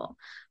example.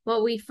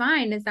 What we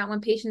find is that when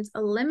patients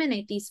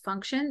eliminate these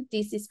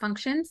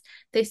dysfunctions,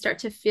 they start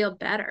to feel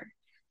better.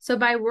 So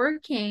by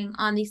working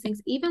on these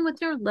things, even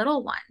with your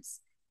little ones,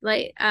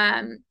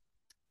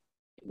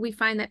 we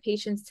find that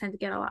patients tend to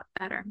get a lot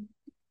better.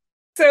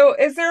 So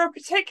is there a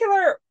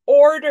particular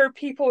order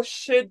people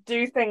should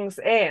do things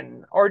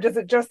in, or does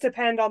it just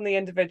depend on the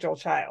individual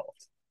child?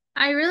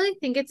 I really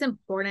think it's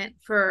important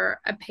for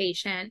a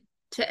patient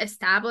to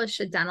establish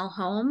a dental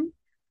home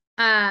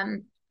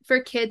for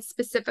kids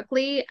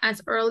specifically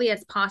as early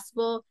as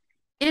possible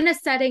in a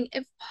setting,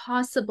 if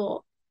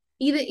possible,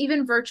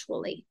 even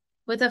virtually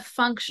with a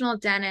functional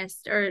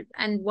dentist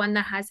and one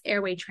that has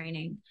airway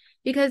training.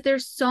 because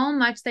there's so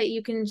much that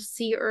you can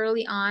see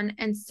early on,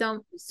 and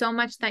so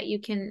much that you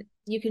can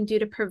do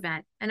to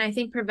prevent. And I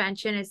think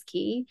prevention is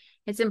key.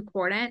 It's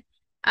important.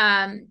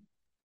 Um,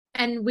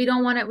 and we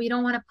don't want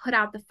to put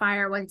out the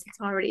fire once it's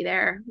already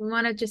there. We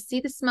want to just see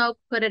the smoke,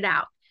 put it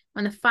out.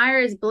 When the fire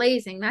is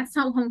blazing, that's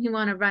not when we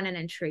want to run in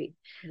and treat.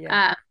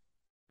 Yeah.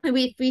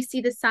 If we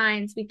see the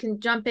signs, we can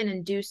jump in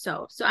and do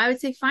so. So I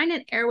would say find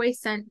an airway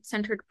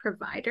centered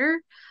provider.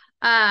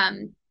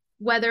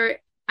 Whether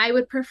I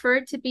would prefer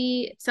it to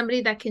be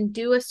somebody that can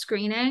do a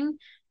screening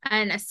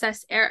and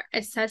assess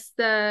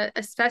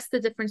the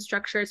different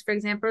structures. For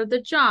example,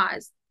 the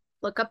jaws.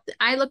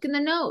 I look in the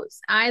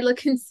nose. I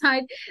look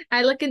inside.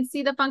 I look and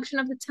see the function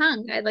of the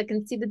tongue. I look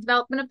and see the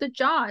development of the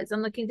jaws.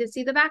 I'm looking to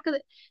see the back of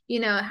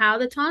the, how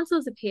the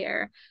tonsils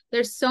appear.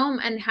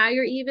 And how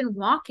you're even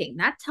walking.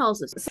 That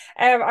tells us.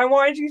 I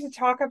wanted you to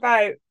talk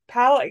about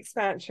palate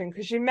expansion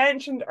because you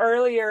mentioned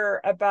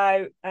earlier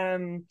about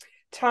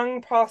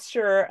tongue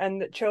posture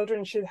and that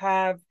children should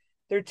have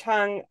their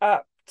tongue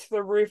up to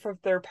the roof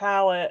of their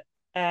palate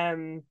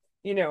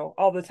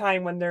all the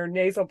time when they're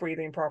nasal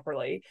breathing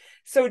properly.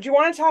 So do you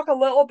want to talk a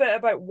little bit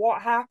about what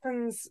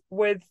happens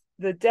with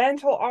the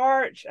dental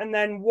arch and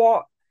then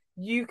what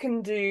you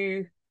can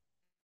do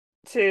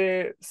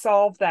to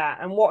solve that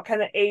and what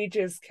kind of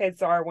ages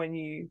kids are when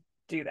you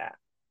do that?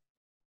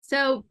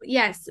 So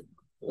yes,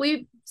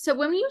 so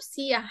when you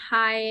see a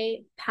high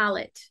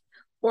palate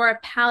or a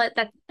palate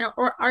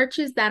or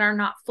arches that are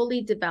not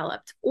fully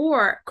developed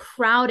or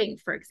crowding,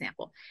 for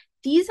example,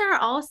 these are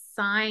all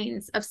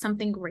signs of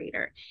something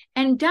greater.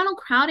 And dental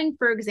crowding,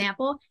 for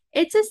example,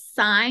 it's a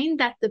sign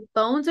that the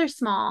bones are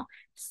small,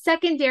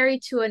 secondary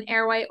to an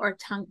airway or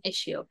tongue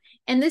issue.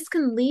 And this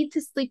can lead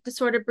to sleep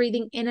disorder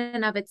breathing in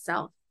and of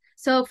itself.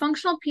 So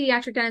functional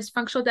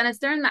dentists,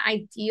 they're in the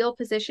ideal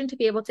position to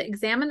be able to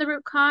examine the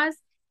root cause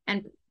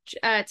and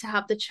to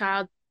help the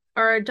child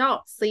or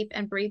adult sleep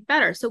and breathe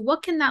better. So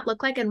what can that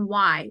look like and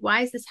why?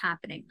 Why is this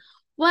happening?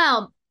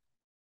 Well,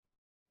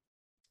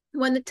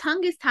 when the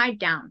tongue is tied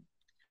down,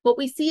 what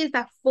we see is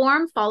that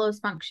form follows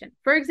function.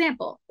 For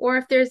example, or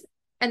if there's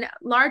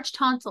large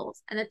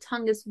tonsils and the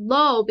tongue is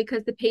low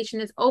because the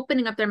patient is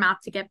opening up their mouth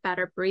to get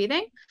better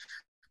breathing,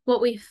 what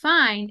we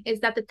find is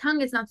that the tongue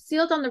is not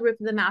sealed on the roof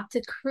of the mouth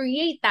to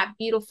create that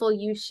beautiful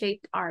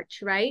U-shaped arch,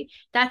 right?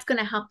 That's going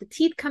to help the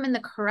teeth come in the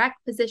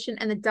correct position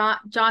and the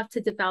jaws to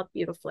develop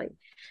beautifully.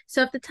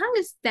 So if the tongue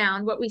is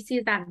down, what we see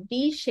is that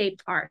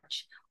V-shaped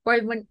arch,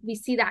 or when we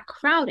see that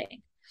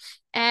crowding.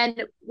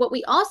 And what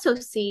we also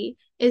see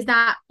is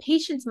that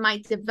patients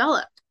might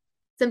develop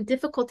some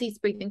difficulties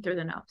breathing through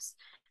the nose.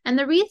 And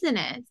the reason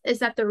is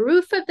that the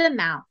roof of the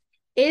mouth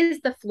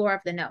is the floor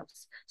of the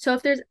nose. So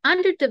if there's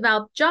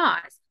underdeveloped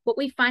jaws, what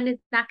we find is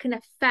that can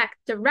affect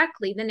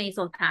directly the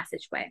nasal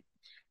passageway.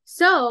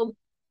 So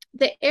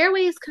the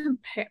airway is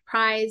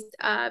comprised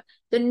of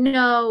the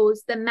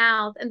nose, the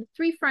mouth, and the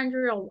three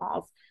pharyngeal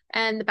walls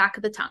and the back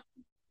of the tongue.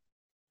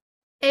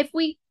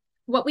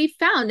 What we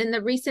found in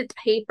the recent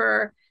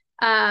paper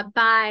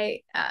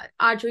by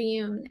Audrey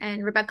Yoon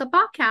and Rebecca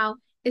Bacow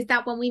is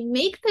that when we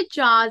make the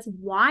jaws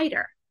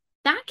wider,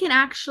 that can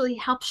actually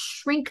help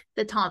shrink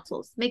the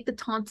tonsils, make the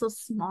tonsils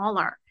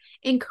smaller.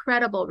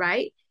 Incredible,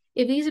 right?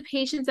 If these are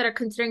patients that are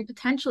considering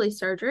potentially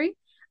surgery,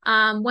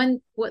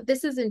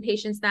 this is in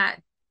patients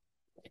that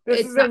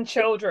this is in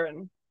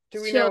children.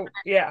 Do we know?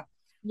 Yeah.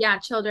 Yeah,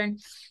 children.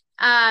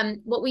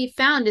 What we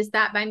found is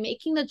that by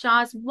making the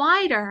jaws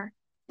wider,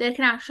 that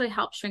can actually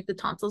help shrink the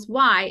tonsils.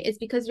 Why? Is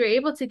because you're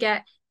able to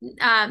get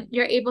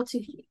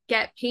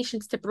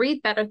patients to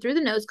breathe better through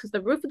the nose because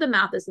the roof of the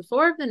mouth is the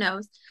floor of the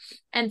nose.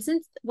 And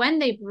since when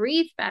they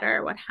breathe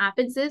better, what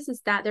happens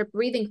is that they're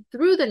breathing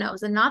through the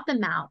nose and not the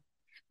mouth,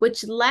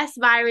 which less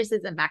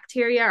viruses and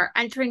bacteria are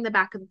entering the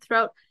back of the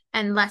throat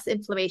and less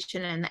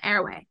inflammation in the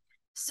airway.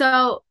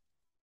 So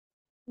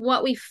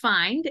what we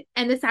find,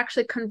 and this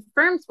actually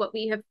confirms what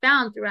we have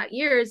found throughout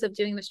years of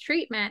doing this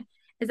treatment,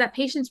 is that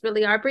patients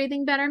really are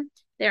breathing better.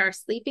 They are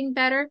sleeping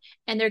better,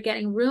 and they're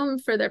getting room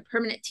for their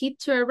permanent teeth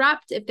to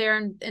erupt if they're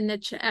in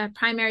the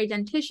primary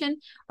dentition,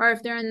 or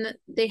if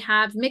they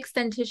have mixed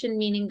dentition,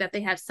 meaning that they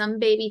have some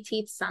baby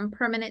teeth, some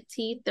permanent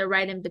teeth. They're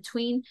right in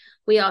between.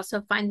 We also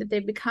find that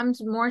there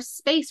becomes more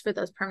space for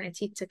those permanent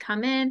teeth to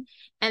come in,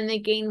 and they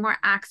gain more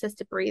access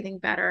to breathing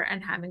better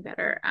and having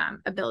better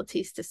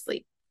abilities to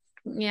sleep.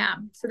 Yeah,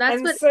 so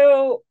that's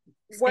so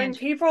when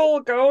people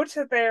go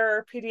to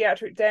their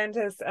pediatric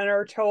dentist and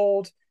are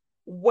told,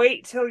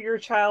 wait till your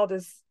child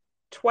is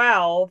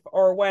 12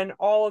 or when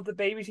all of the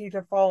baby teeth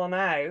have fallen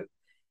out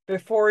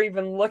before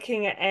even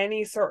looking at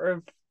any sort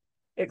of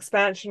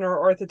expansion or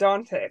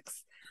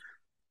orthodontics,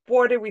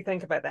 what do we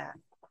think about that?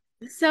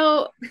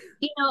 So,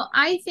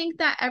 I think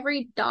that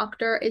every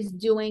doctor is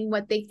doing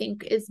what they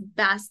think is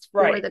best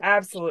for the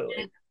absolutely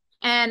patient.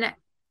 And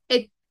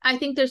I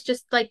think there's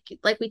just like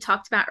we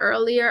talked about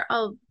earlier,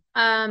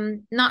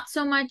 not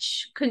so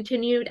much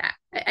continued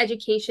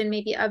education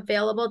maybe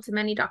available to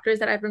many doctors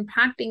that have been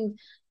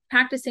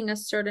practicing a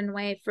certain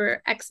way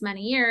for X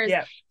many years.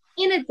 Yeah.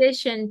 In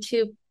addition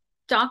to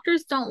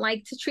doctors don't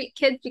like to treat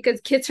kids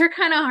because kids are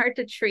kind of hard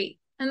to treat.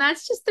 And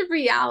that's just the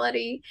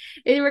reality.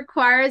 It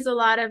requires a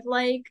lot of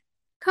like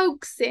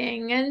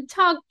coaxing and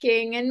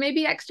talking and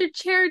maybe extra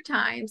chair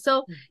time.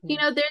 So,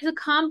 Mhm. there's a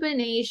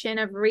combination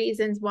of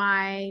reasons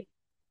why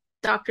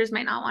doctors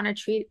might not want to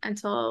treat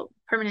until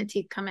permanent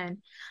teeth come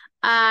in.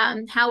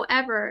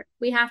 However,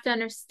 we have to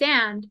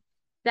understand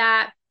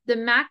that the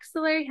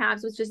maxillary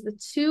halves, which is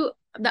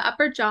the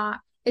upper jaw,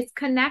 it's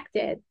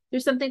connected.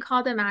 There's something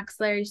called a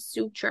maxillary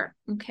suture.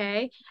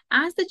 Okay.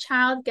 As the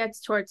child gets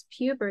towards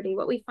puberty,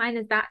 what we find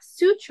is that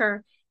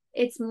suture,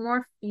 it's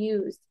more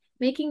fused,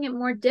 making it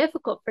more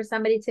difficult for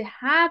somebody to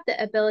have the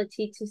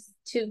ability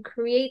to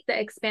create the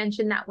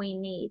expansion that we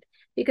need.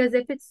 Because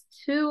if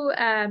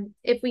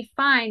we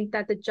find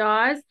that the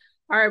jaws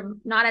are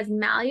not as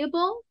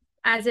malleable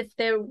as if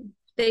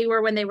they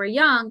were when they were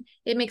young,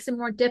 it makes it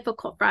more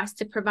difficult for us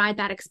to provide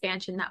that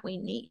expansion that we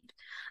need.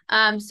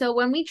 So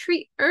when we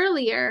treat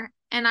earlier,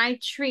 and I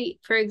treat,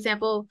 for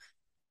example,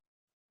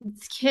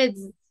 kids,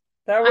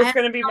 That I was have,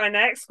 going to be my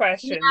next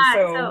question. yeah,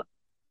 So, so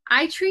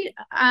I treat,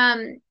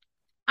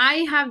 I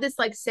have this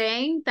like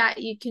saying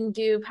that you can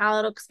do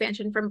palatal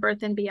expansion from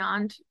birth and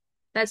beyond.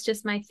 That's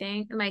just my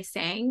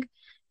saying.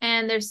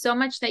 And there's so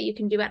much that you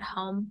can do at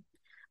home.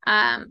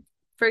 Um,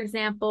 for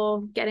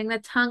example, getting the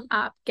tongue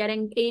up,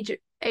 getting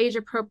age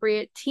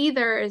appropriate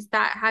teethers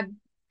that have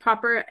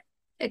proper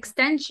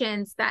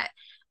extensions that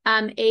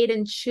aid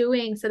in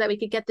chewing so that we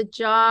could get the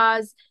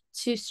jaws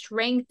to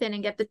strengthen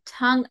and get the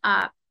tongue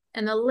up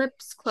and the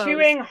lips closed.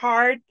 chewing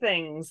hard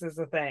things is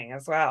a thing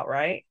as well,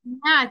 right?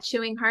 Yeah,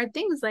 chewing hard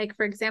things like,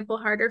 for example,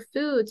 harder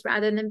foods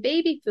rather than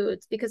baby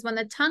foods, because when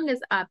the tongue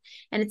is up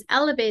and it's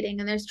elevating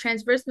and there's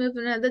transverse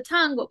movement of the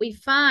tongue, what we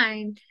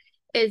find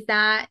is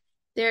that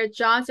their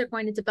jaws are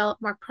going to develop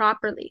more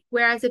properly.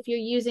 Whereas if you're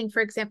using,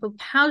 for example,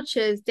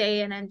 pouches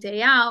day in and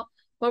day out,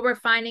 what we're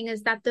finding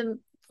is that the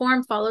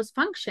form follows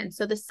function.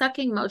 So the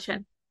sucking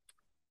motion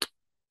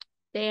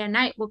day and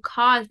night will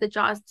cause the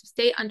jaws to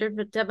stay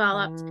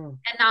underdeveloped Mm.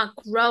 and not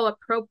grow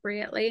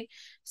appropriately.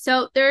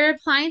 So there are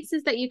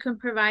appliances that you can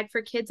provide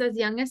for kids as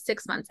young as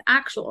 6 months,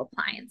 actual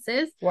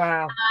appliances.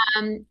 Wow.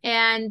 Um,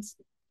 and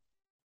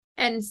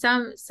and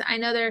some I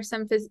know there are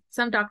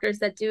some doctors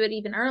that do it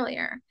even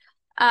earlier.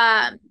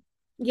 Um,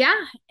 yeah,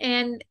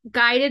 and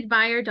guided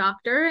by your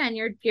doctor and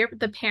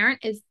the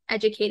parent is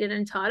educated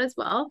and taught as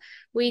well.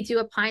 We do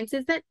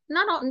appliances that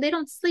not all they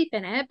don't sleep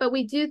in it, but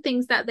we do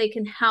things that they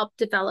can help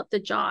develop the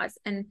jaws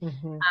and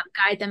Mhm.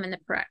 guide them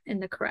in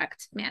the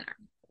correct manner.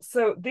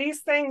 So these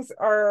things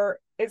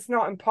are, it's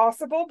not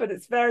impossible, but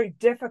it's very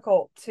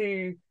difficult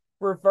to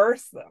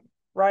reverse them,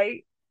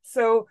 right?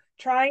 So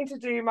trying to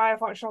do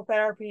myofunctional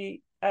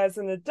therapy as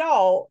an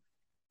adult,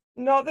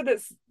 not that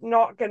it's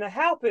not going to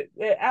help, it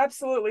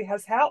absolutely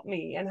has helped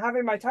me, and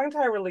having my tongue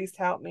tie released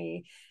helped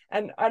me,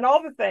 and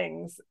all the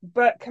things.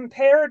 But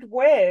compared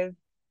with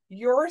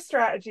your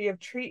strategy of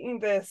treating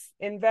this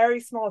in very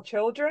small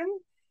children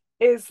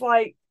is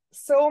like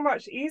so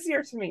much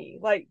easier to me.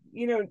 Like,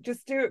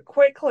 just do it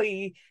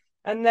quickly,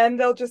 and then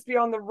they'll just be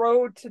on the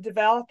road to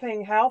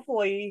developing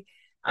healthily,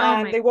 Oh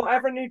and my, they won't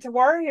ever need to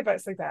worry about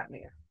sleep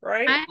apnea,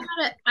 right?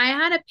 I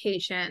had a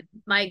patient,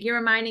 like you're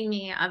reminding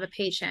me of a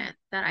patient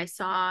that I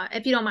saw,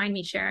 if you don't mind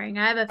me sharing.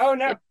 Oh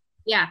no.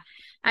 Yeah,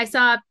 I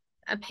saw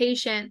a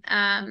patient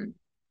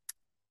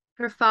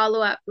for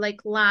follow-up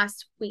like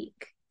last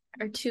week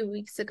or 2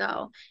 weeks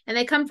ago, and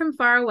they come from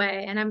far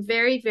away, and I'm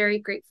very, very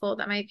grateful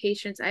that my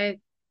patients, I'm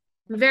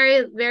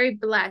very, very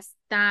blessed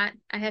that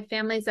I have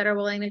families that are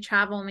willing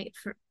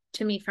to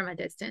to me from a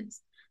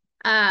distance.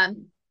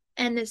 Um,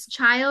 and this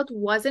child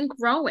wasn't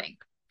growing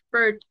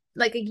for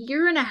like a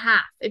year and a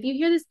half. If you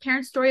hear this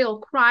parent story, you'll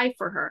cry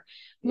for her.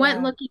 Went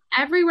Yeah. looking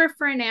everywhere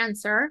for an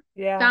answer,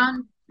 Yeah.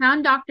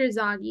 found Dr.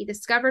 Zoggy,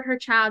 discovered her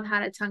child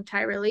had a tongue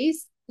tie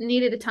release,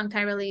 needed a tongue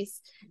tie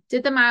release,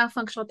 did the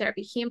myofunctional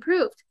therapy. He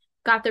improved,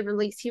 got the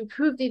release. He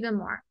improved even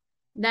more.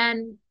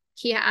 Then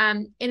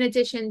in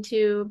addition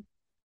to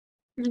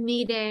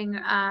needing,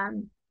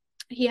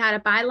 he had a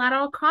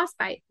bilateral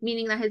crossbite,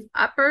 meaning that his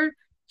upper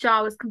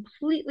jaw was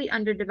completely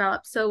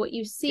underdeveloped. So what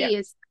you Yeah. see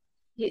is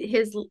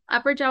his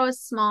upper jaw was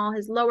small,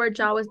 his lower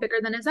jaw was bigger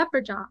than his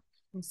upper jaw.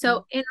 Mm-hmm.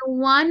 So in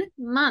 1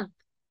 month,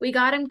 we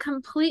got him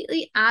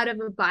completely out of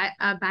out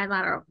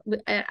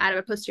of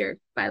a posterior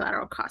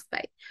bilateral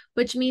crossbite,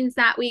 which means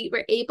that we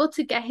were able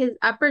to get his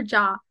upper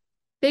jaw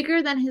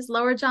bigger than his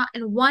lower jaw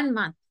in 1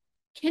 month.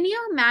 Can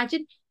you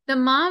imagine? The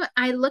mom,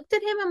 I looked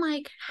at him, I'm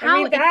like,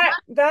 I mean,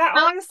 that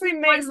how honestly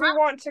in makes one me month?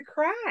 want to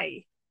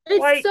cry. It's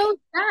Like, so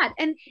sad.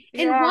 And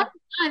in yeah, 1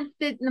 month,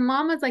 the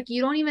mom was like,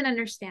 you don't even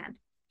understand.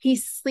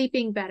 He's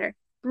sleeping better,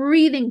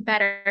 breathing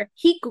better.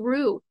 He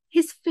grew.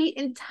 His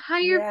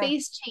entire yeah,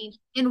 face changed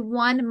in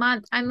 1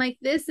 month. I'm like,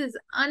 this is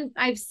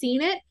I've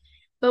seen it,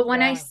 but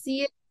when I yeah,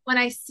 see it, when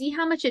I see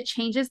how much it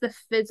changes the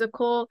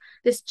physical,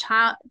 this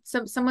child,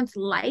 someone's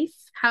life,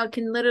 how it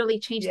can literally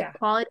change the yeah.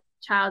 quality of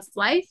a child's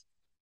life,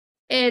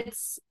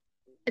 it's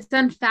it's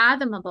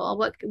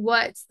unfathomable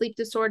what sleep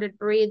disordered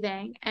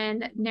breathing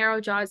and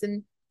narrow jaws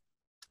and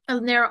a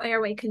narrow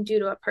airway can do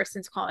to a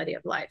person's quality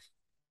of life.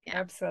 Yeah.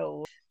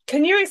 Absolutely.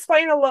 Can you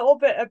explain a little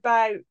bit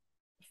about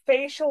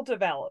facial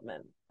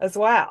development as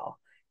well?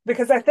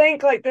 Because I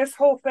think like this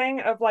whole thing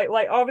of like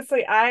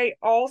obviously I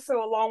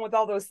also, along with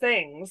all those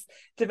things,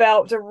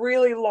 developed a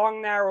really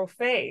long narrow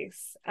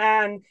face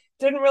and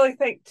didn't really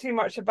think too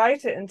much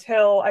about it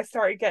until I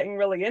started getting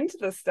really into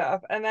this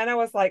stuff, and then I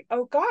was like,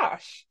 oh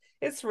gosh,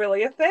 it's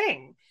really a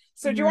thing.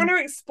 So do you want Mhm.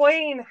 to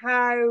explain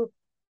how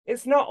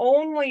it's not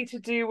only to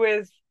do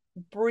with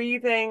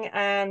breathing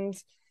and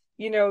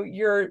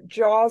your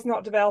jaw's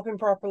not developing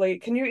properly?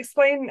 Can you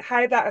explain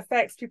how that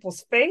affects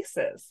people's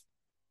faces?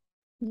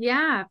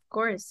 Yeah, of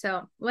course.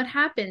 So what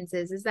happens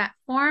is that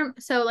form,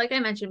 so like I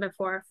mentioned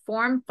before,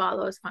 form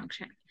follows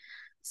function.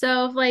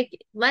 So if, like,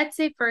 let's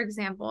say for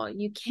example,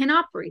 you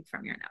cannot breathe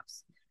from your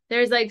nose.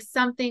 There's like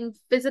something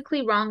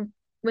physically wrong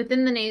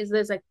within the nose.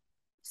 There's like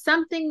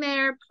something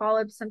there,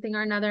 polyps, something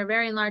or another,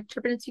 very large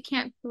turbinates. You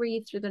can't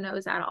breathe through the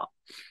nose at all.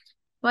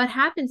 What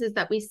happens is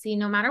that we see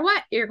no matter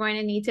what, you're going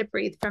to need to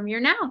breathe from your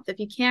mouth. If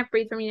you can't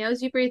breathe from your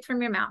nose, you breathe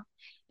from your mouth.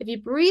 If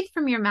you breathe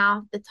from your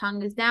mouth, the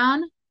tongue is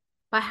down.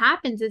 What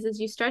happens is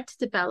you start to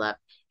develop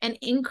an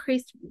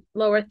increased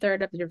lower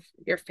third of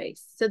your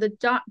face. So the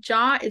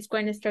jaw is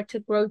going to start to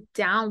grow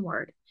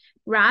downward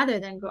rather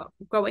than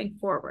growing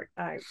forward.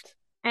 Out.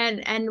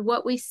 And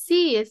what we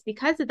see is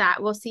because of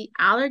that, we'll see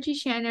allergy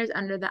shanners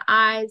under the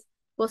eyes.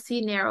 We'll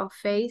see narrow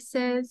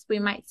faces. We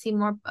might see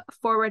more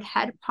forward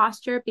head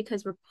posture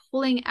because we're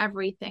pulling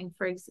everything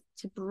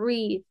to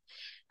breathe.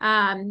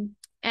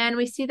 And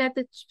we see that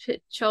the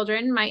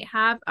children might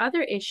have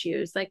other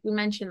issues, like we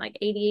mentioned, like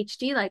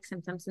ADHD-like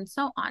symptoms and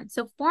so on.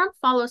 So form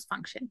follows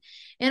function.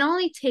 It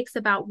only takes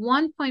about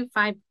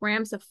 1.5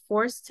 grams of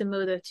force to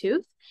move the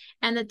tooth,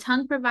 and the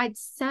tongue provides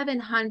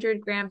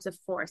 700 grams of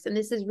force. And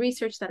this is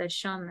research that has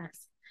shown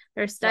this.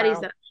 There are studies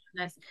Wow. that have shown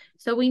this.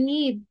 So we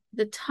need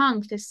the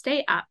tongue to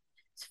stay up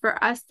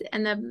for us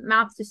and the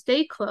mouth to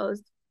stay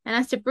closed and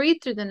us to breathe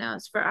through the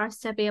nose for us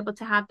to be able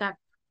to have that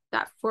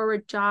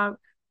forward jaw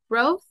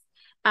growth,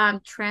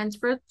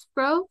 transverse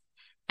growth,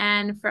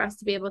 and for us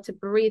to be able to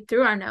breathe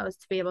through our nose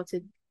to be able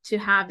to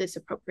have this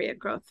appropriate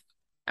growth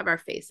of our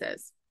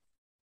faces.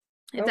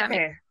 If that makes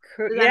Okay.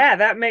 Cool. does that make Yeah,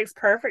 that makes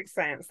perfect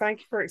sense.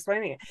 Thank you for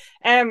explaining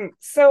it.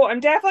 So I'm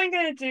definitely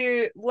going to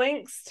do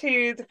links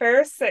to the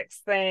First Six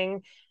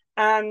thing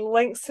and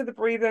links to the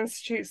Breathe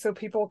Institute so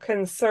people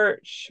can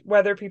search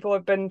whether people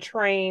have been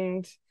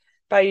trained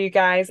by you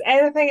guys.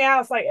 Anything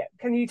else? Like,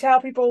 can you tell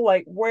people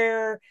like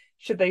where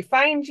should they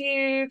find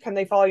you? Can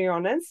they follow you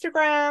on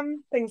Instagram?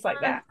 Things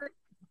like that.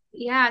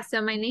 Yeah, so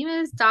my name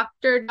is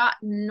Dr.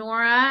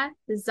 Nora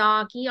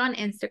Zoggy on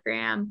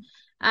Instagram.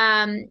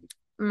 Um,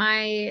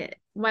 my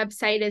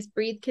website is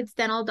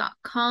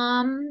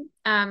breathekidsdental.com.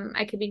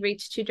 I could be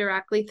reached to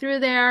directly through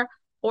there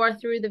or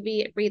through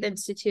the Breathe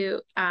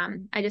Institute.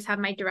 I just have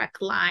my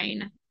direct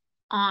line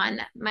on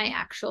my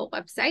actual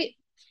website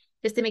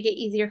just to make it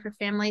easier for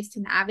families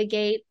to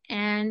navigate.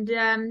 And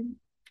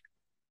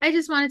I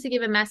just wanted to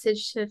give a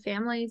message to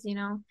families,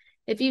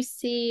 if you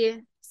see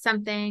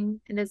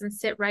something and doesn't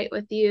sit right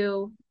with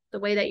you, the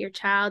way that your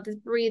child is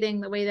breathing,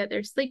 the way that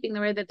they're sleeping,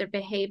 the way that they're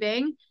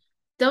behaving,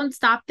 don't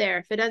stop there.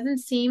 If it doesn't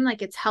seem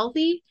like it's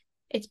healthy,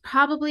 it's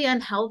probably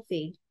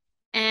unhealthy.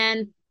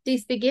 And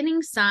these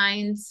beginning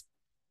signs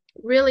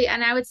really,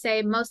 and I would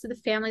say most of the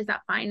families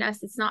that find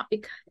us,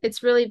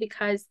 it's really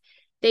because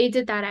they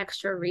did that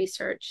extra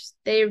research.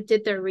 They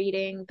did their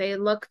reading. They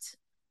looked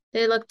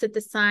at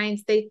the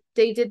signs. They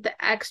did the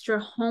extra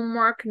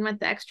homework and went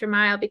the extra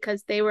mile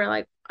because they were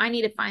like, I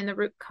need to find the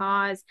root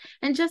cause.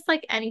 And just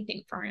like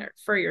anything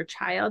for your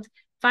child,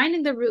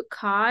 finding the root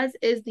cause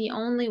is the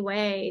only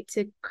way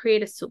to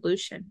create a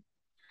solution.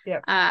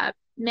 Yeah.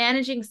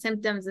 Managing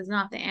symptoms is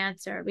not the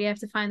answer. We have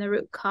to find the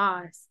root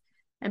cause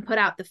and put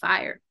out the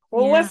fire.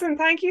 Well, Yeah. listen,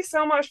 thank you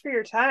so much for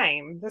your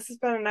time. This has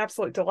been an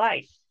absolute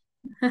delight.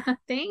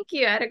 Thank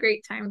you. I had a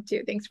great time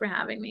too. Thanks for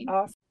having me.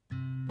 Awesome.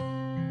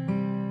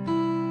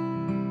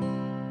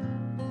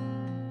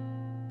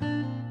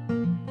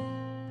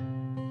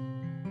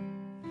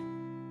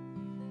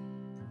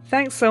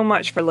 Thanks so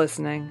much for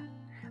listening.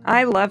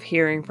 I love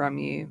hearing from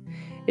you.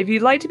 If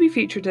you'd like to be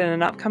featured in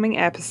an upcoming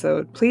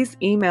episode, please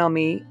email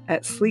me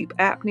at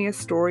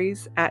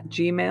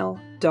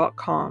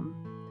sleepapneastories@gmail.com.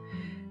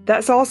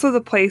 That's also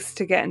the place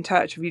to get in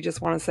touch if you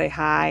just want to say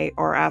hi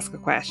or ask a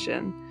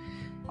question.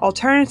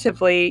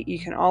 Alternatively, you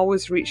can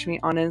always reach me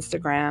on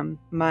Instagram.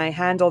 My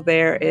handle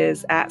there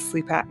is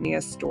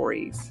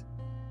 @sleepapneastories.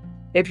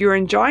 If you're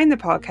enjoying the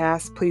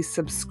podcast, please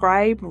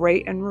subscribe,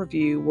 rate, and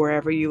review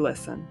wherever you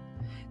listen.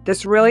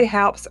 This really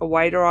helps a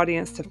wider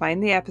audience to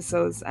find the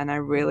episodes, and I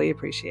really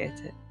appreciate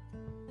it.